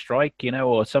something of a strike,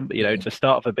 or some, to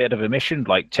start of a bit of a mission,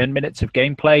 like 10 minutes of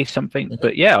gameplay, something. Mm-hmm.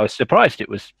 But yeah, I was surprised. It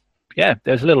was,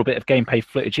 there's a little bit of gameplay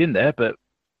footage in there, but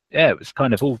it was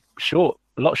kind of all short,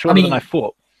 a lot shorter than I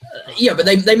thought. But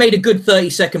they made a good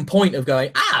 30-second point of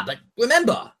going, but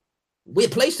remember, we're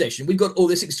PlayStation. We've got all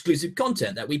this exclusive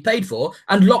content that we paid for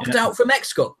and locked out from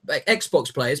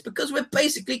Xbox players because we're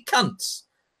basically cunts.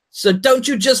 So don't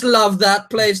you just love that,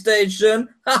 PlayStation?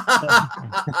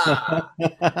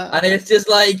 And it's just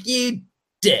like, you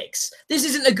dicks. This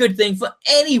isn't a good thing for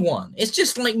anyone. It's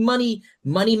just like money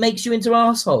makes you into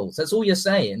assholes. That's all you're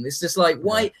saying. It's just like,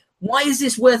 why is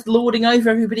this worth lording over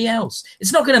everybody else?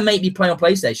 It's not going to make me play on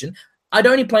PlayStation. I'd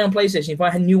only play on PlayStation if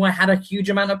I knew I had a huge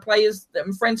amount of players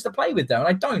and friends to play with there, and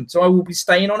I don't. So I will be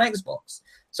staying on Xbox.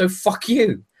 So fuck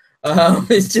you.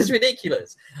 It's just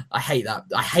ridiculous. I hate that.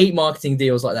 I hate marketing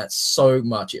deals like that so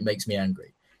much. It makes me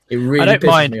angry. It really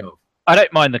pisses me off. I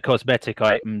don't mind the cosmetic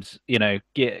items,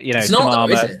 some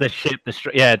armor, the ship,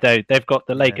 they've got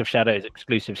the Lake of Shadows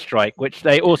exclusive strike, which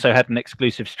they also had an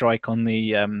exclusive strike on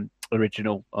the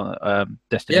original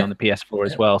Destiny on the PS4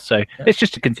 as well. So it's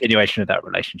just a continuation of that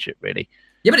relationship, really.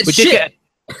 Yeah, but it's shit.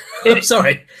 I'm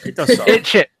sorry. It does suck. It's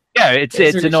shit. Yeah, it's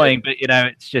really annoying, shit. but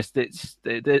it's just it's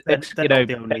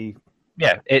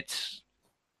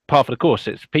part of the course.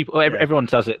 It's people. Everyone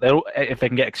does it. If they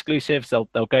can get exclusives, they'll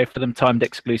go for them. Timed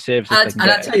exclusives. And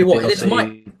I tell you what,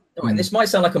 this might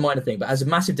sound like a minor thing, but as a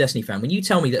massive Destiny fan, when you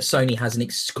tell me that Sony has an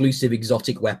exclusive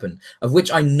exotic weapon, of which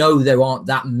I know there aren't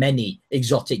that many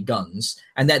exotic guns,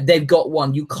 and that they've got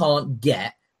one you can't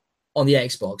get on the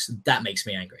Xbox, that makes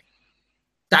me angry.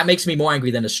 That makes me more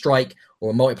angry than a strike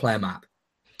or a multiplayer map.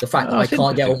 The fact that I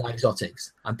can't get all my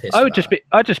exotics, I'm pissed. I'd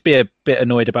just be a bit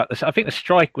annoyed about this. I think the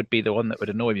strike would be the one that would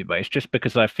annoy me most, just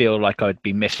because I feel like I'd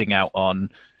be missing out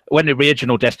on. When the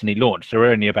original Destiny launched, there were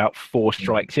only about 4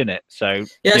 strikes in it, so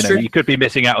you could be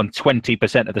missing out on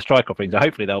 20% of the strike offerings. So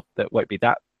hopefully, that won't be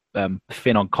that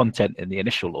thin on content in the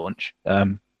initial launch.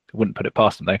 Wouldn't put it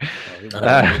past them though.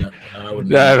 I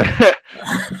wouldn't.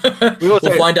 We'll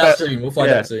find out soon. We'll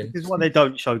find out soon. This is why they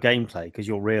don't show gameplay, because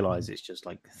you'll realise it's just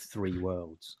like 3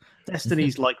 worlds.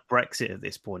 Destiny's like Brexit at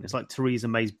this point. It's like Theresa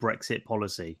May's Brexit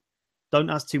policy. Don't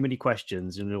ask too many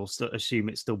questions, and you'll assume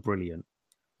it's still brilliant.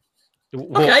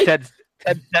 Okay.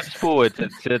 10 steps forward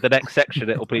to the next section.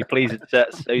 It'll be please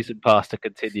insert Susan pass to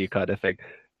continue, kind of thing.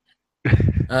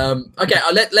 Okay,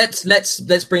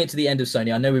 let's bring it to the end of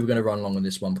Sony. I know we were going to run long on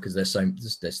this one because there's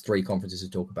 3 conferences to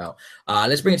talk about.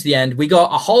 Let's bring it to the end. We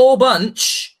got a whole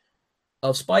bunch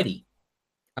of Spidey.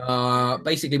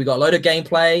 Basically, we got a load of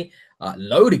gameplay.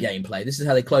 This is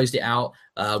how they closed it out.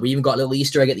 We even got a little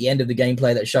Easter egg at the end of the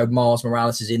gameplay that showed Miles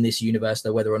Morales is in this universe,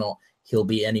 though whether or not he'll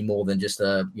be any more than just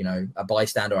a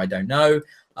bystander, I don't know.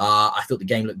 I thought the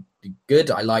game looked good.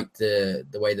 I liked the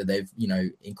way that they've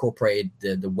incorporated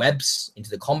the webs into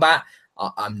the combat.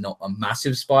 I'm not a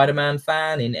massive Spider-Man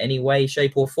fan in any way,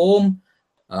 shape, or form,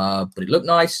 but it looked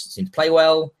nice. It seemed to play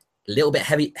well. A little bit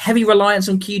heavy reliance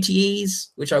on QTEs,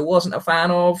 which I wasn't a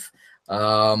fan of.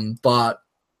 But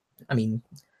I mean,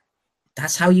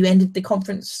 that's how you ended the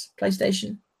conference,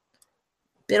 PlayStation.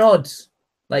 Bit odd.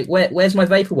 Like, where's my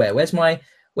Vaporware? Where's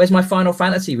my Final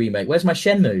Fantasy remake? Where's my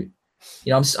Shenmue?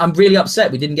 I'm really upset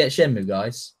we didn't get Shenmue,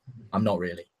 guys. I'm not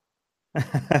really.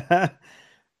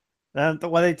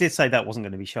 Well, they did say that wasn't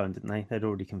going to be shown, didn't they? They'd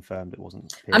already confirmed it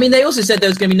wasn't. I mean, they also said there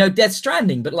was going to be no Death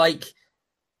Stranding, but like,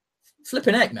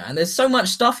 flipping heck, man, there's so much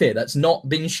stuff here that's not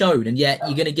been shown, and yet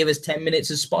you're going to give us 10 minutes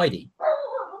of Spidey.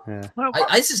 Yeah.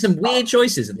 I see some weird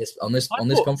choices on this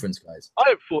conference, guys.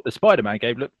 I thought the Spider-Man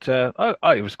game looked.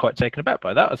 I was quite taken aback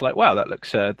by that. I was like, "Wow, that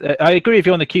looks." I agree with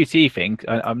you on the QTE thing.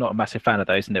 I'm not a massive fan of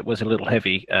those, and it was a little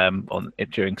heavy on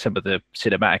it during some of the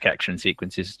cinematic action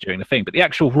sequences during the thing. But the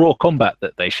actual raw combat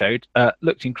that they showed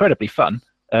looked incredibly fun.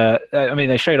 I mean,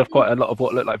 they showed off quite a lot of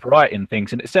what looked like variety and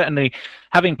things, and it's certainly,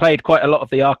 having played quite a lot of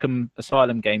the Arkham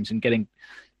Asylum games and getting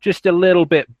just a little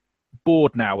bit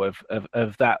bored now of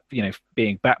that,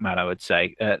 being Batman, I would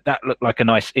say that looked like a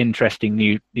nice, interesting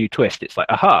new twist. It's like,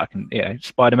 aha,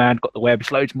 Spider-Man got the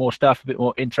webs, loads more stuff, a bit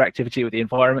more interactivity with the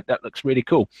environment. That looks really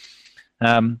cool.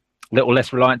 Little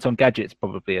less reliance on gadgets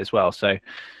probably as well. So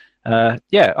I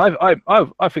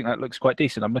think that looks quite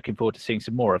decent. I'm looking forward to seeing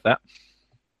some more of that.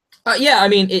 I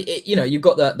mean, you've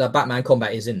got the Batman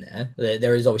combat is in there.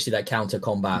 There is obviously that counter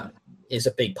combat is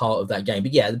a big part of that game.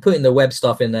 But yeah, putting the web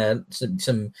stuff in there,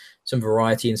 some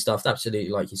variety and stuff,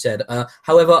 absolutely, like you said.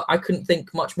 However, I couldn't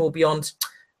think much more beyond.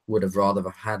 Would have rather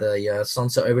had a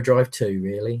Sunset Overdrive 2,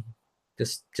 really.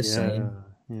 Just saying.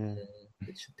 Yeah.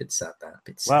 Bit sad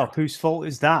that. Well, whose fault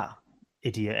is that?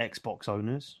 Idiot Xbox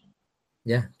owners.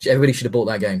 Yeah, everybody should have bought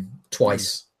that game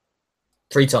twice,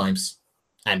 3 times.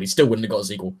 And we still wouldn't have got a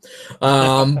sequel.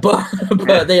 But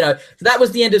that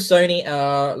was the end of Sony.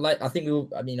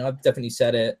 I've definitely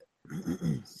said it.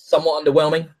 Somewhat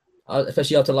underwhelming,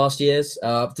 especially after last year's.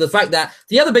 The fact that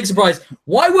the other big surprise,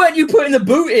 why weren't you putting the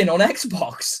boot in on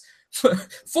Xbox?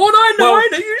 $499?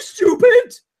 Are you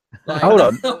stupid? Hold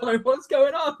on. What's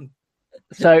going on?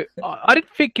 So I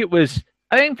didn't think it was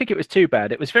too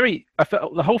bad. It was I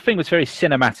felt the whole thing was very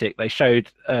cinematic. They showed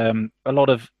a lot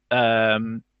of.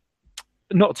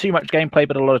 Not too much gameplay,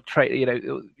 but a lot of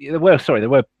there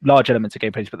were large elements of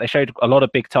gameplay, but they showed a lot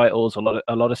of big titles, a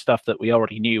lot of stuff that we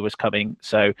already knew was coming.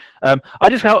 So I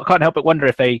just can't help but wonder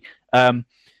if they,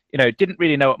 didn't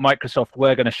really know what Microsoft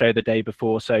were going to show the day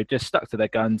before, so just stuck to their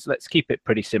guns. Let's keep it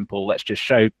pretty simple. Let's just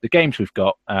show the games we've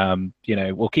got.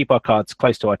 We'll keep our cards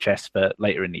close to our chest for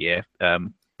later in the year.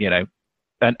 And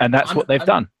that's what they've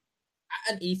done.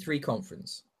 At an E3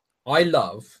 conference, I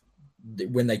love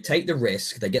when they take the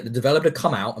risk, they get the developer to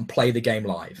come out and play the game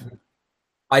live.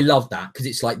 I love that because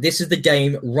it's like, this is the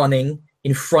game running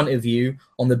in front of you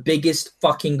on the biggest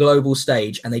fucking global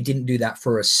stage, and they didn't do that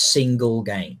for a single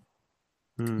game.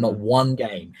 Not one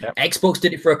game. Yep. Xbox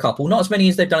did it for a couple, not as many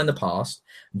as they've done in the past.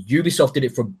 Ubisoft did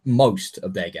it for most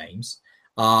of their games.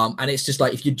 And it's just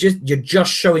like, if you're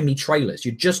just showing me trailers,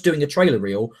 you're just doing a trailer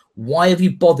reel, why have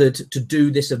you bothered to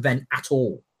do this event at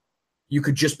all? You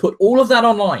could just put all of that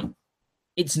online.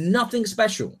 It's nothing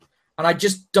special. And I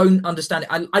just don't understand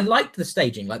it. I liked the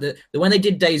staging. Like when they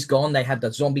did Days Gone, they had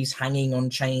the zombies hanging on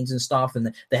chains and stuff.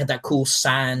 And they had that cool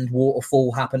sand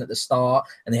waterfall happen at the start.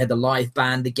 And they had the live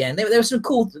band again. There were some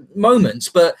cool moments,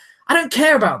 but I don't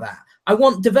care about that. I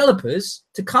want developers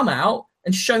to come out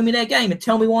and show me their game and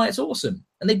tell me why it's awesome.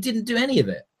 And they didn't do any of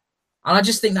it. And I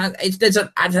just think that there's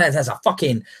a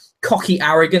fucking cocky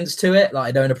arrogance to it that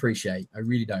I don't appreciate. I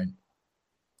really don't.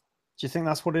 Do you think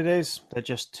that's what it is? They're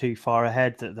just too far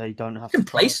ahead that they don't have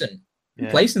complacent.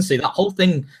 Complacency. That whole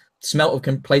thing smelt of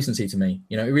complacency to me.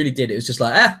 You know, it really did. It was just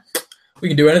like, we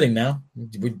can do anything now.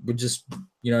 We're just,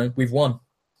 you know, we've won.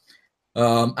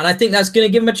 And I think that's going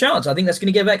to give them a chance. I think that's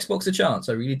going to give Xbox a chance.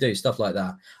 I really do. Stuff like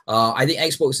that. I think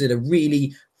Xbox did a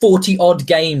really 40 odd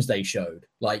games they showed,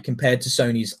 like compared to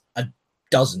Sony's a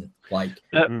dozen. Like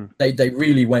they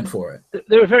really went for it.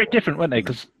 They were very different, weren't they?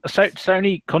 Because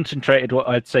Sony concentrated, what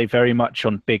I'd say, very much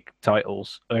on big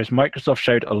titles, whereas Microsoft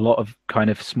showed a lot of kind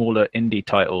of smaller indie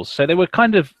titles. So they were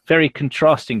kind of very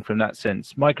contrasting from that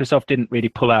sense. Microsoft didn't really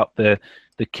pull out the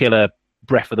killer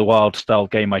Breath of the Wild style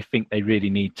game. I think they really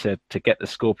need to get the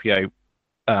Scorpio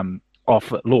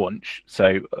off at launch.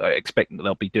 So I expect that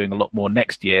they'll be doing a lot more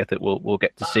next year that we'll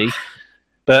get to see.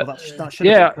 But that should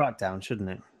have been Crackdown, shouldn't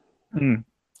it?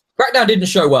 Crackdown didn't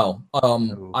show well.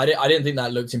 I didn't think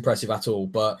that looked impressive at all.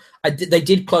 But they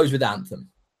did close with Anthem,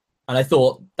 and I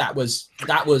thought that was.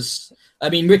 I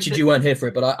mean, Richard, you weren't here for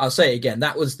it, but I'll say it again.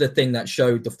 That was the thing that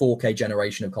showed the 4K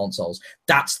generation of consoles.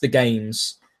 That's the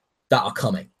games that are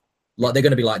coming. Like they're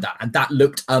going to be like that, and that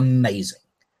looked amazing.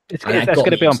 That's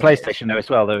going to be on PlayStation though as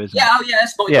well, though, isn't it?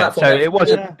 It's multi-platform. So it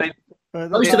wasn't.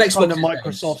 Most of Xbox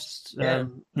Microsoft's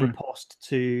riposte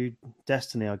to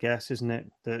Destiny, I guess, isn't it?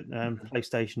 That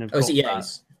PlayStation have got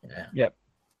that.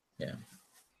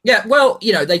 Yeah. Well,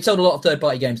 you know, they sold a lot of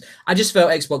third-party games. I just felt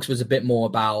Xbox was a bit more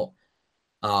about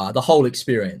the whole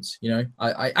experience. You know,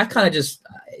 I kind of just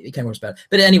it came across bad.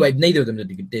 But anyway, neither of them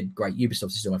did great. Ubisoft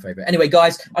is still my favorite. Anyway,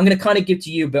 guys, I'm going to kind of give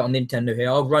to you a bit on Nintendo here.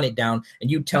 I'll run it down, and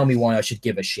you tell me why I should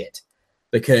give a shit.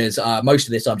 Because most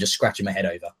of this I'm just scratching my head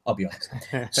over, I'll be honest.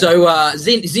 So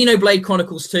Xenoblade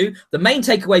Chronicles 2, the main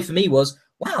takeaway for me was,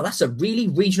 wow, that's a really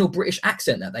regional British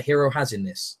accent that the hero has in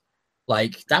this.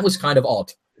 Like, that was kind of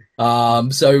odd.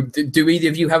 So do either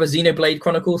of you have a Xenoblade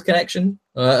Chronicles connection?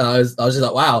 I was just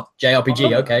like, wow,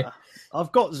 JRPG, okay.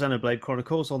 I've got Xenoblade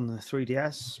Chronicles on the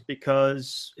 3DS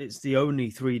because it's the only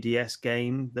 3DS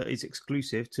game that is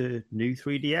exclusive to new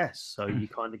 3DS. So you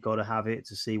kind of got to have it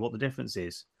to see what the difference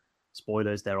is.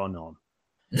 Spoilers, there are none.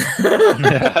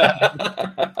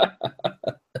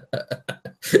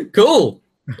 Cool.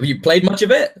 Have you played much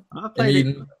of it? I've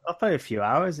played a few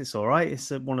hours. It's all right.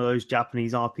 It's one of those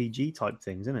Japanese RPG type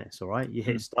things, isn't it? It's all right. You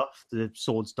hit stuff. The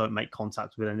swords don't make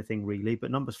contact with anything really,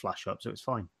 but numbers flash up, so it's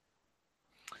fine.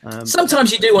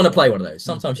 Sometimes you do want to play one of those.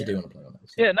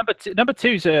 Yeah, number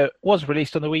two's was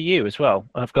released on the Wii U as well.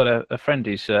 I've got a friend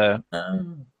who's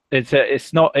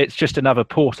It's just another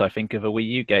port, I think, of a Wii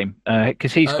U game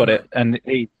because he's got it, and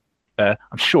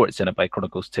I'm sure it's Xenoblade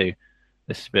Chronicles 2.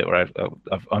 This is a bit where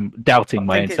I'm doubting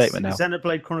my own statement now.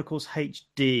 Xenoblade Chronicles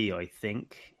HD, I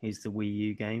think, is the Wii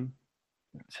U game.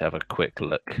 Let's have a quick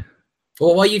look.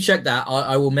 Well, while you check that,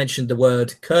 I will mention the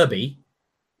word Kirby,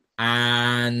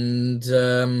 and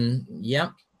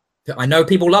I know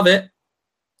people love it.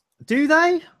 Do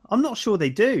they? I'm not sure they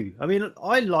do. I mean,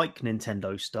 I like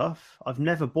Nintendo stuff. I've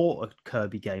never bought a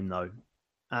Kirby game, though.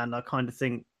 And I kind of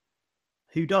think,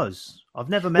 who does? I've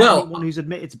never met anyone who's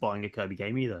admitted to buying a Kirby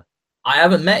game either. I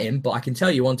haven't met him, but I can tell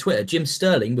you on Twitter, Jim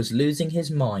Sterling was losing his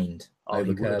mind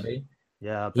over Kirby.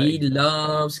 Yeah, he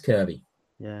loves Kirby.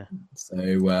 Yeah. So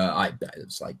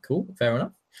it's like, cool, fair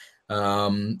enough.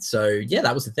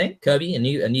 That was the thing. Kirby,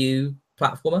 a new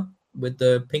platformer with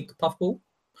the pink puffball.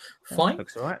 Fine.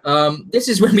 Looks all right. This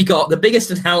is when we got the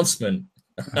biggest announcement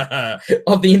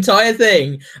of the entire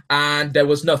thing, and there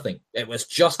was nothing. It was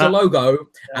just a logo,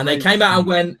 and they came out and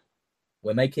went,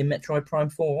 "We're making Metroid Prime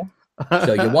 4.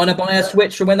 So you want to buy a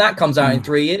Switch for when that comes out in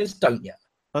 3 years, don't you?"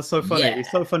 That's so funny. Yeah.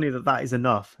 It's so funny that is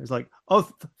enough. It's like,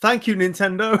 thank you,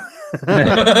 Nintendo.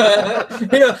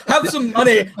 Have some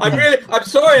money. I'm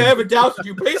sorry I ever doubted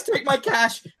you. Please take my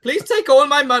cash. Please take all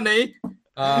my money.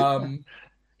 But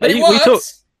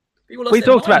we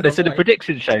talked about this in a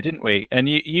prediction show, didn't we? And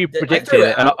you predicted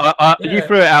it, and you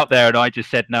threw it out there, and I just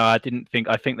said no. I didn't think.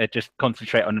 I think they just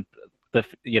concentrate on the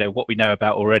what we know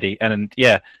about already, and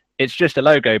it's just a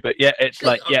logo. But it's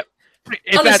like if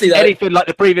honestly, that's anything like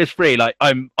the previous three, like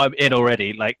I'm in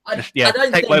already. Like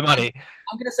take my money.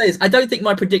 I'm going to say this. I don't think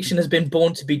my prediction has been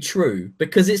born to be true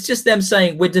because it's just them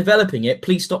saying we're developing it.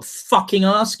 Please stop fucking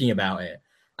asking about it.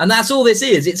 And that's all this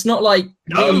is. It's not like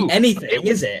really anything,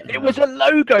 is it? It was a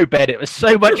logo, Ben. It was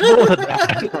so much more than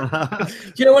that.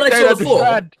 Do you know when I saw the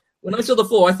 4? When I saw the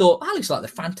 4, I thought, that looks like the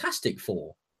Fantastic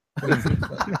Four.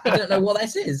 I don't know what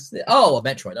this is. Oh, a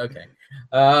Metroid. Okay.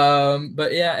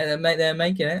 But yeah, they're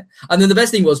making it. And then the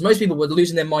best thing was most people were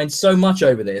losing their minds so much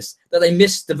over this that they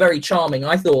missed the very charming.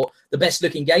 I thought the best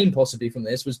looking game possibly from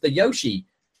this was the Yoshi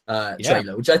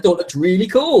trailer, which I thought looked really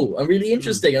cool and really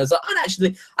interesting. I was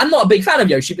like, I'm not a big fan of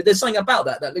Yoshi, but there's something about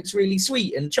that looks really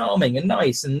sweet and charming and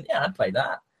nice. And yeah, I'd play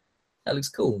that. That looks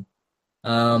cool.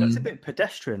 That's a bit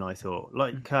pedestrian, I thought.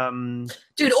 Like,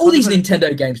 dude, all these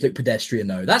Nintendo games look pedestrian,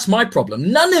 though. That's my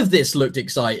problem. None of this looked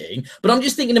exciting, but I'm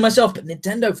just thinking to myself, but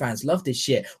Nintendo fans love this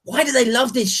shit. Why do they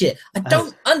love this shit? I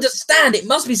don't understand. It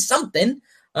must be something.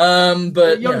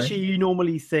 But Yoshi, you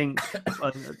normally think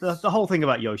the whole thing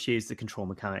about Yoshi is the control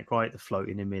mechanic, right? The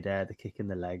floating in midair, the kick in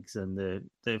the legs, and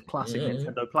the classic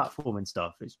Nintendo platforming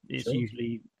stuff. It's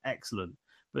usually excellent.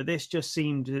 But this just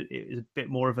seemed it was a bit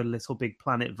more of a Little Big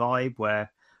Planet vibe where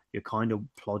you're kind of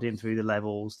plodding through the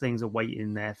levels. Things are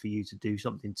waiting there for you to do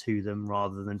something to them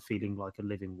rather than feeling like a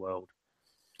living world.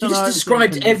 You just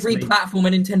described every platform a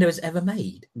Nintendo has ever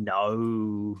made.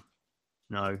 No.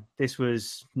 This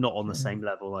was not on the same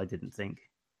level, I didn't think.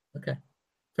 Okay.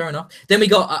 Fair enough. Then we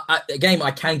got a game I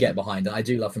can get behind, and I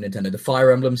do love from Nintendo, the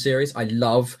Fire Emblem series. I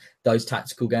love those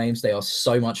tactical games. They are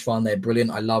so much fun. They're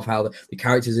brilliant. I love how the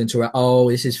characters interact. Oh,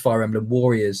 this is Fire Emblem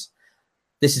Warriors.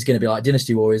 This is going to be like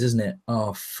Dynasty Warriors, isn't it?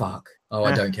 Oh, fuck. Oh,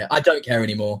 I don't care. I don't care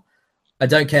anymore. I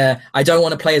don't care. I don't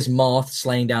want to play as Marth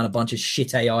slaying down a bunch of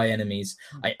shit AI enemies.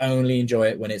 I only enjoy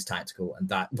it when it's tactical. And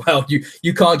that, well,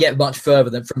 you can't get much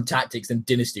further from tactics than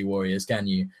Dynasty Warriors, can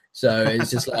you? So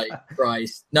it's just like,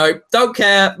 Christ. No, don't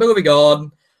care. Moving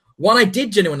on. One I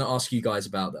did genuinely ask you guys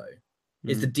about, though,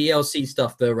 is the DLC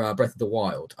stuff for Breath of the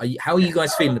Wild. How are you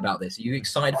guys feeling about this? Are you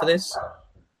excited for this?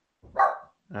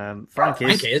 Frank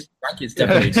is. Frank is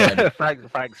definitely excited.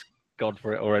 Frank's gone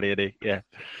for it already, isn't he? Yeah.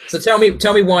 So tell me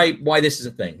why this is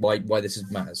a thing. Why this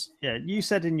matters. Yeah, you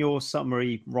said in your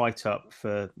summary write-up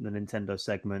for the Nintendo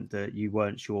segment that you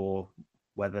weren't sure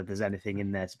whether there's anything in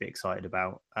there to be excited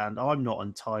about. And I'm not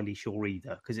entirely sure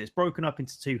either, because it's broken up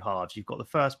into two halves. You've got the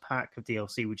first pack of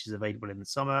DLC, which is available in the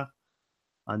summer,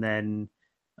 and then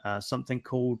something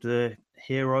called the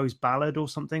Heroes Ballad or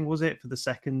something, was it, for the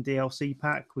second DLC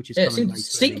pack, which is coming later. It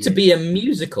seemed to be a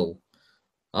musical.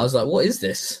 I was like, what is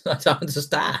this? I don't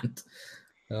understand.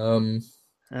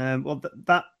 Well,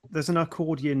 that there's an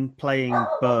accordion playing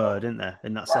bird, isn't there,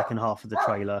 in that second half of the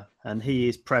trailer, and he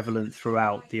is prevalent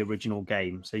throughout the original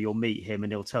game. So you'll meet him,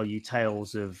 and he'll tell you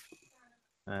tales of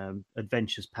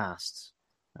adventures past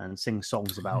and sing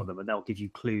songs about them, and they'll give you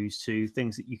clues to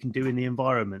things that you can do in the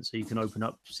environment, so you can open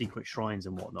up secret shrines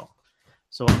and whatnot.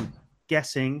 So I'm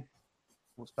guessing,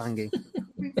 what's banging?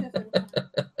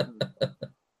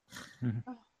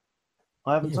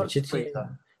 I haven't touched it. What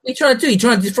are you trying to do? You're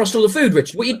trying to defrost all the food,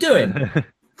 Richard. What are you doing? What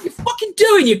are you fucking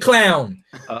doing, you clown?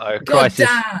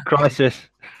 Crisis.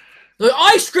 The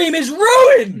ice cream is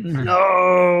ruined!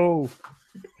 No!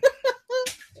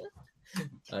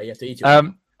 You have to eat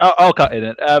your I'll cut in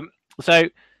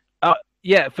it.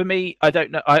 Yeah, for me, I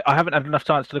don't know. I haven't had enough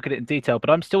time to look at it in detail,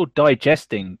 but I'm still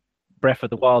digesting Breath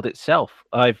of the Wild itself.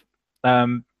 I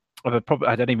don't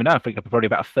even know. I think I'm probably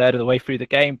about a third of the way through the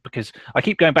game because I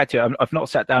keep going back to it. I've not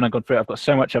sat down and gone through it. I've got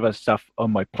so much other stuff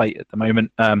on my plate at the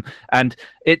moment. And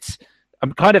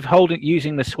I'm kind of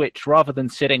using the Switch rather than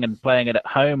sitting and playing it at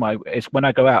home. It's when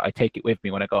I go out, I take it with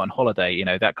me when I go on holiday,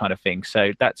 that kind of thing.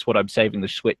 So that's what I'm saving the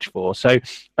Switch for. So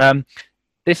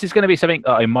this is going to be something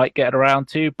that I might get around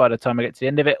to by the time I get to the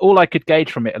end of it. All I could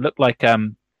gauge from it looked like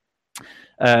from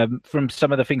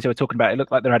some of the things they were talking about, it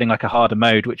looked like they're adding like a harder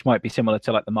mode, which might be similar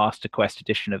to like the Master Quest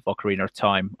edition of Ocarina of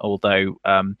Time. Although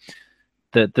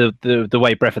the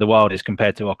way Breath of the Wild is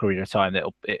compared to Ocarina of Time,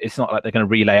 it's not like they're going to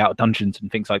relay out dungeons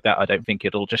and things like that. I don't think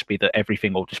it'll just be that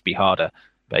everything will just be harder.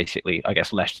 Basically, I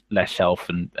guess less health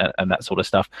and that sort of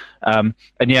stuff. And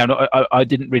yeah, I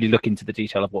didn't really look into the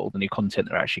detail of what all the new content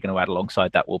they're actually going to add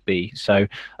alongside that will be. So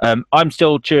I'm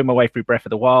still chewing my way through Breath of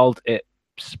the Wild.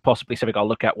 It's possibly something I'll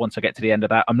look at once I get to the end of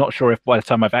that. I'm not sure if by the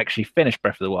time I've actually finished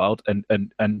Breath of the Wild,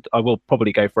 and I will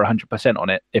probably go for 100% on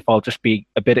it, if I'll just be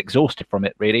a bit exhausted from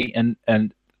it, really, and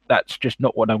that's just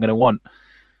not what I'm going to want.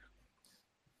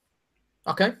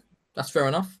 Okay. That's fair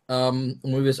enough. I'll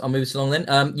move us along then.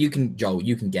 Joel,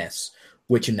 you can guess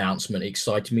which announcement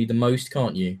excited me the most,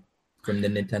 can't you? From the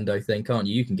Nintendo thing, can't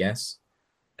you? You can guess.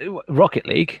 Rocket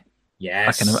League.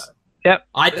 Yes. Yep.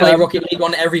 I play Rocket League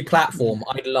on every platform.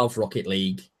 I love Rocket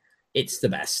League. It's the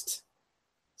best.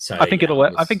 So I think it'll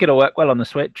work. I think it'll work well on the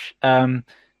Switch.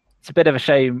 It's a bit of a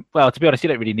shame. Well, to be honest, you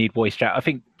don't really need voice chat. I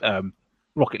think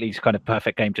Rocket League's kind of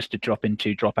perfect game just to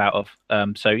drop out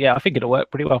of. So yeah, I think it'll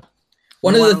work pretty well.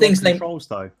 One of the things controls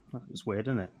though, that's weird,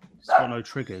 isn't it? It's got no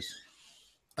triggers.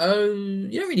 Oh,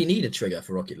 you don't really need a trigger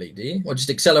for Rocket League, do you? Or just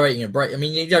accelerating and brake? I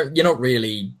mean, you're not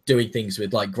really doing things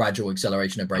with like gradual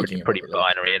acceleration and braking. Pretty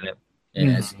binary, isn't it?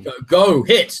 Yes. Go,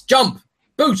 hit, jump,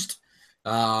 boost.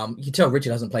 You can tell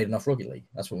Richard hasn't played enough Rocket League.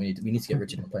 That's what we need. We need to get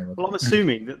Richard to play Rocket League. Well, I'm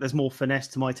assuming that there's more finesse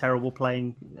to my terrible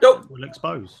playing. Nope. Will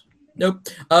expose. Nope.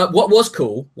 What was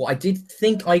cool, what I did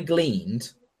think I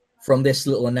gleaned from this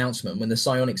little announcement when the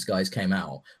Psyonix guys came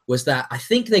out, was that I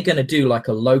think they're going to do like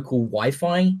a local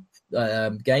Wi-Fi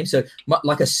game, so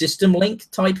like a system link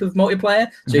type of multiplayer.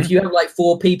 So if you have like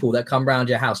 4 people that come around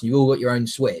your house and you all got your own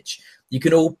Switch, you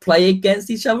can all play against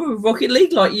each other with Rocket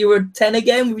League like you were 10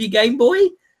 again with your Game Boy.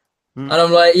 And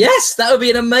I'm like, yes, that would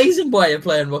be an amazing way of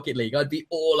playing Rocket League. I'd be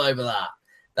all over that.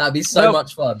 That'd be so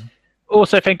much fun.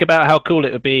 Also think about how cool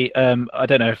it would be. I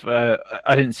don't know if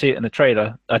I didn't see it in the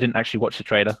trailer. I didn't actually watch the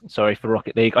trailer. Sorry, for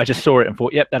Rocket League. I just saw it and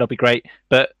thought, yep, that'll be great.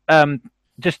 But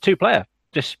just 2-player,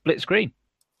 just split screen.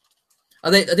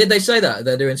 Did they say that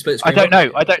they're doing split screen? I don't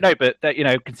know, but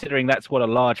that, considering that's what a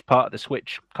large part of the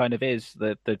Switch kind of is,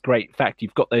 the great fact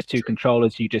you've got those 2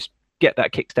 controllers, you just get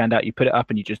that kickstand out, you put it up,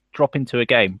 and you just drop into a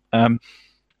game.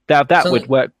 That would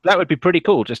work. That would be pretty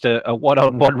cool. Just a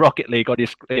one-on-one Rocket League on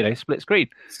your split screen.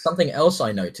 Something else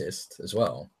I noticed as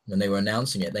well when they were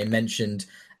announcing it, they mentioned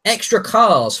extra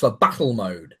cars for battle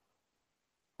mode.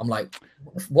 I'm like,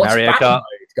 what's Mario battle Kart,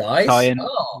 mode, guys?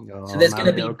 So there's going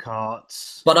to be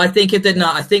carts. But I think if they're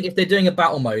not, I think if they're doing a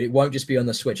battle mode, it won't just be on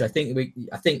the Switch. I think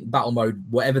battle mode,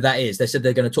 whatever that is, they said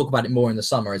they're going to talk about it more in the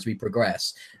summer as we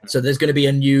progress. So there's going to be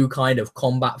a new kind of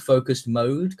combat-focused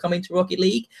mode coming to Rocket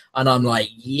League, and I'm like,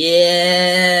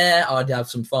 yeah, I'd have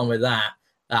some fun with that.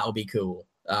 That'll be cool.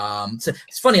 So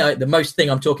it's funny. The most thing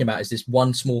I'm talking about is this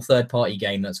one small third-party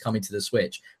game that's coming to the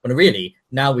Switch. When really,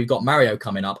 now we've got Mario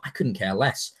coming up, I couldn't care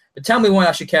less. But tell me why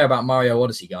I should care about Mario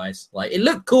Odyssey, guys. Like, it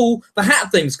looked cool. The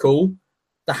hat thing's cool.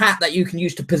 The hat that you can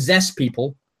use to possess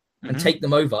people and take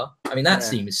them over. I mean, that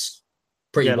seems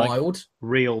pretty wild. Like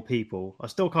real people. I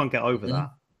still can't get over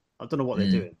that. I don't know what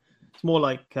they're doing. It's more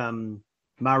like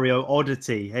Mario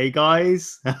Oddity. Hey,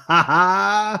 guys.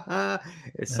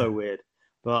 It's so weird.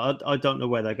 But I don't know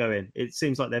where they're going. It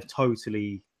seems like they've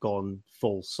totally gone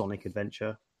full Sonic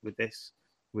Adventure with this,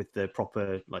 with the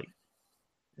proper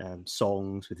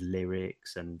songs with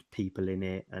lyrics and people in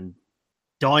it and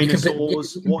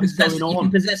dinosaurs. What is going on? You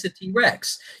can possess a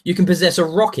T-Rex. You can possess a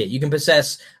rocket. You can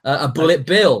possess a Bullet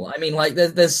Bill. I mean, like,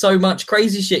 there's so much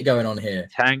crazy shit going on here.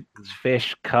 Tanks,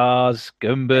 fish, cars,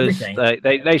 Goombas.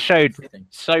 They showed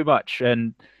so much,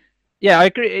 and yeah, I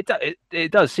agree.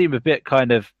 It does seem a bit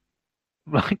kind of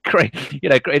like great.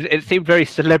 It seemed very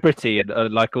celebrity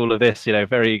and like all of this.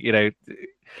 Very.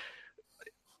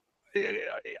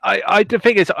 The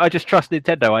thing is, I just trust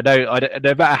Nintendo. I know,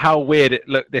 no matter how weird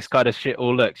this kind of shit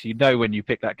all looks, when you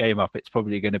pick that game up, it's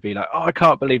probably going to be like, oh, I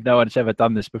can't believe no one's ever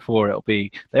done this before.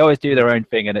 They always do their own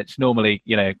thing, and it's normally,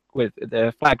 with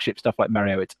the flagship stuff like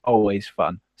Mario, it's always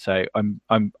fun. So I'm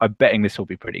betting this will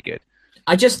be pretty good.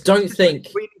 I just don't think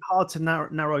it's really hard to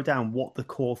narrow down what the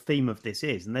core theme of this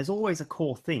is, and there's always a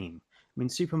core theme. I mean,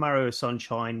 Super Mario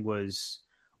Sunshine was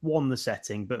the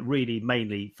setting, but really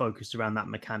mainly focused around that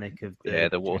mechanic of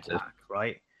the water,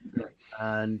 right?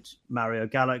 And Mario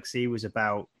Galaxy was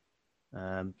about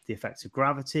the effects of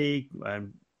gravity.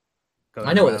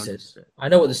 I know what this is. I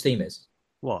know what this theme is.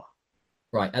 What?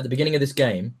 Right, at the beginning of this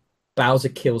game, Bowser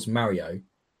kills Mario,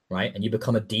 right, and you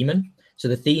become a demon. So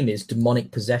the theme is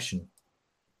demonic possession.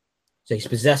 So he's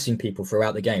possessing people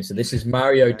throughout the game. So this is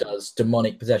Mario does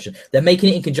demonic possession. They're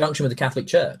making it in conjunction with the Catholic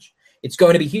Church. It's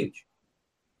going to be huge.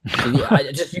 So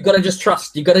you got to just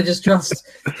trust. Look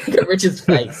at Richard's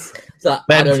face. So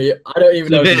I don't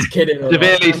even know if he's kidding or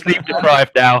severely sleep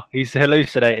deprived now. He's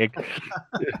hallucinating.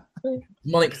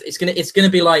 It's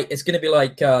gonna be like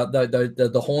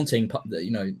the haunting.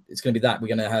 It's gonna be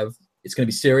that it's gonna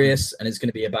be serious, and it's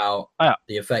gonna be about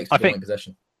the effects of demonic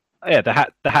possession. Yeah, the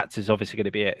hats is obviously going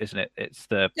to be it, isn't it? It's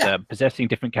the possessing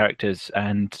different characters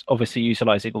and obviously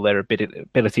utilizing all their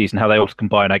abilities and how they all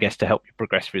combine, I guess, to help you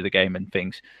progress through the game and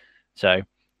things. So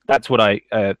that's what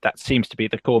that seems to be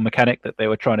the core mechanic that they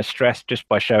were trying to stress just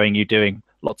by showing you doing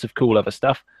lots of cool other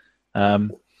stuff.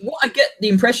 What I get the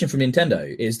impression from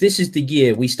Nintendo is this is the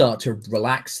year we start to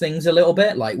relax things a little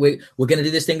bit. Like we're going to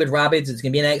do this thing with Rabbids. It's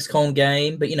going to be an XCOM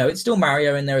game, but it's still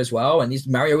Mario in there as well, and it's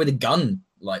Mario with a gun.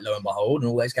 Like lo and behold, and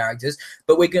all those characters,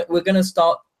 but we're going to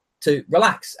start to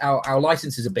relax our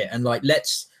licenses a bit, and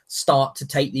let's start to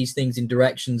take these things in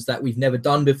directions that we've never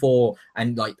done before,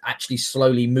 and actually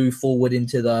slowly move forward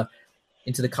into the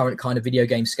current kind of video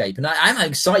game scape. And I'm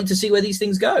excited to see where these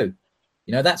things go.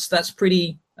 That's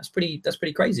pretty That's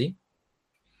pretty crazy.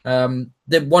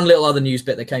 The one little other news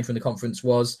bit that came from the conference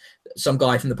was some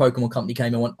guy from the Pokemon company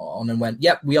came on and went,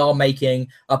 "Yep, we are making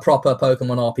a proper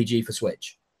Pokemon RPG for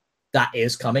Switch. That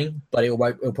is coming, but it'll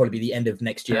probably be the end of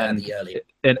next year and the early."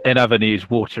 In other news,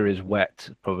 Water is Wet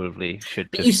probably should.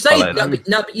 But you say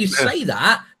but you say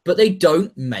that, but they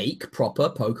don't make proper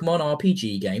Pokemon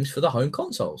RPG games for the home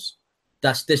consoles.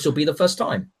 This will be the first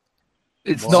time.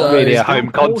 It's not really a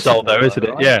home console, though, isn't it?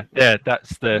 Right? Yeah,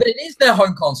 that's the. But it is their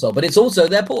home console, but it's also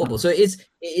their portable, so it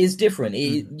is different.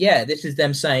 This is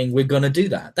them saying we're going to do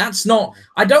that. That's not.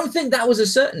 I don't think that was a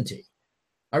certainty.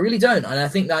 I really don't, and I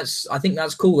think that's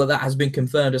cool that has been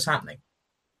confirmed as happening.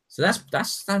 So that's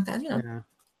it's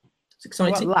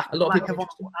exciting. Well, lack of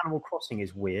Animal Crossing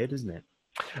is weird, isn't it?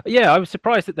 Yeah, I was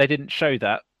surprised that they didn't show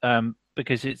that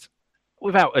because it's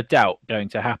without a doubt going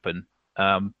to happen.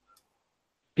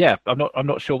 Yeah, I'm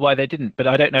not sure why they didn't, but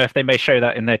I don't know if they may show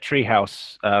that in their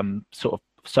Treehouse sort of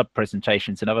sub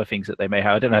presentations and other things that they may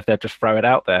have. I don't know if they'll just throw it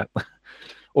out there,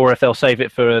 or if they'll save it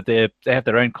for they have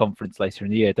their own conference later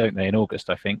in the year, don't they? In August,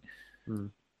 I think.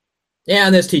 Yeah,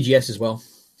 and there's TGS as well.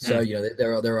 So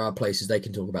there are places they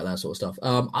can talk about that sort of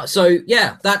stuff. So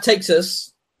yeah, that takes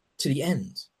us to the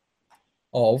end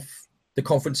of the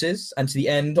conferences and to the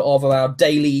end of our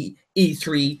daily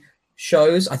E3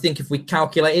 shows. I think if we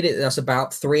calculated it, that's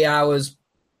about 3 hours,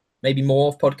 maybe more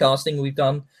of podcasting we've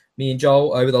done, me and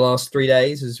Joel, over the last 3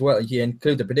 days as well. If you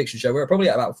include the prediction show, we're probably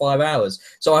at about 5 hours.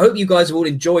 So I hope you guys have all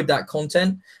enjoyed that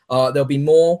content. There'll be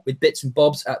more with bits and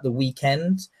bobs at the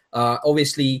weekend.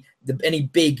 Obviously, any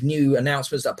big new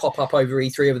announcements that pop up over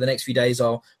E3 over the next few days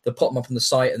they'll pop them up on the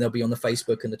site and they'll be on the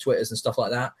Facebook and the Twitters and stuff like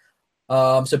that.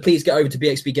 So please get over to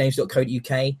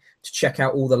bxbgames.co.uk to check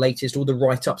out all the latest, all the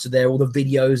write-ups are there, all the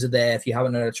videos are there if you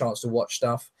haven't had a chance to watch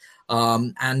stuff. I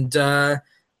mean,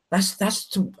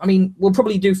 we'll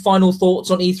probably do final thoughts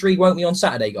on E3, won't we, on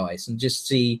Saturday, guys? And just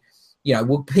see,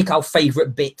 we'll pick our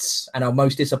favorite bits and our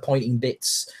most disappointing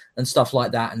bits and stuff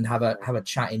like that and have a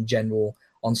chat in general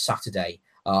on Saturday.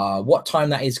 What time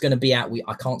that is going to be at,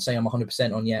 I can't say I'm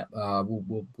 100% on yet.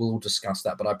 We'll discuss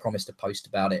that, but I promise to post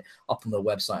about it up on the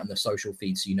website and the social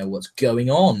feed so you know what's going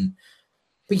on.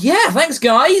 But yeah, thanks,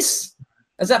 guys.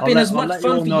 Has that been as much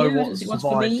fun for you as it was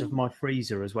for me? Of my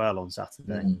freezer as well on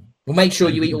Saturday. Well, make sure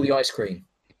you eat all the ice cream.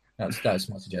 That's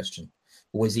my suggestion.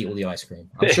 Always eat all the ice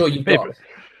cream. I'm sure you've got.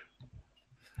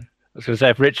 I was going to say,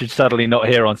 if Richard's suddenly not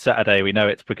here on Saturday, we know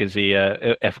it's because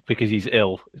he's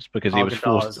ill. It's because he was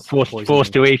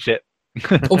forced to eat it.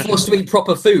 Or forced to eat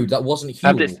proper food that wasn't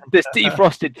human. This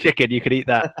defrosted chicken, you could eat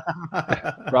that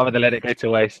rather than let it go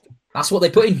to waste. That's what they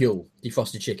put in Huel,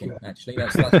 defrosted chicken. Actually,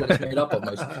 that's what it's made up of.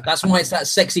 That's why it's that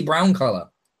sexy brown color.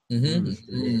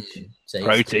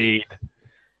 Protein.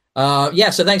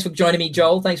 So thanks for joining me,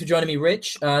 Joel. Thanks for joining me,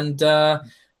 Rich, and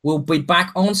we'll be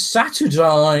back on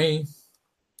Saturday.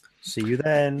 See you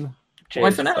then. Cheers.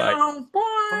 Bye for now.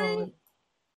 Bye.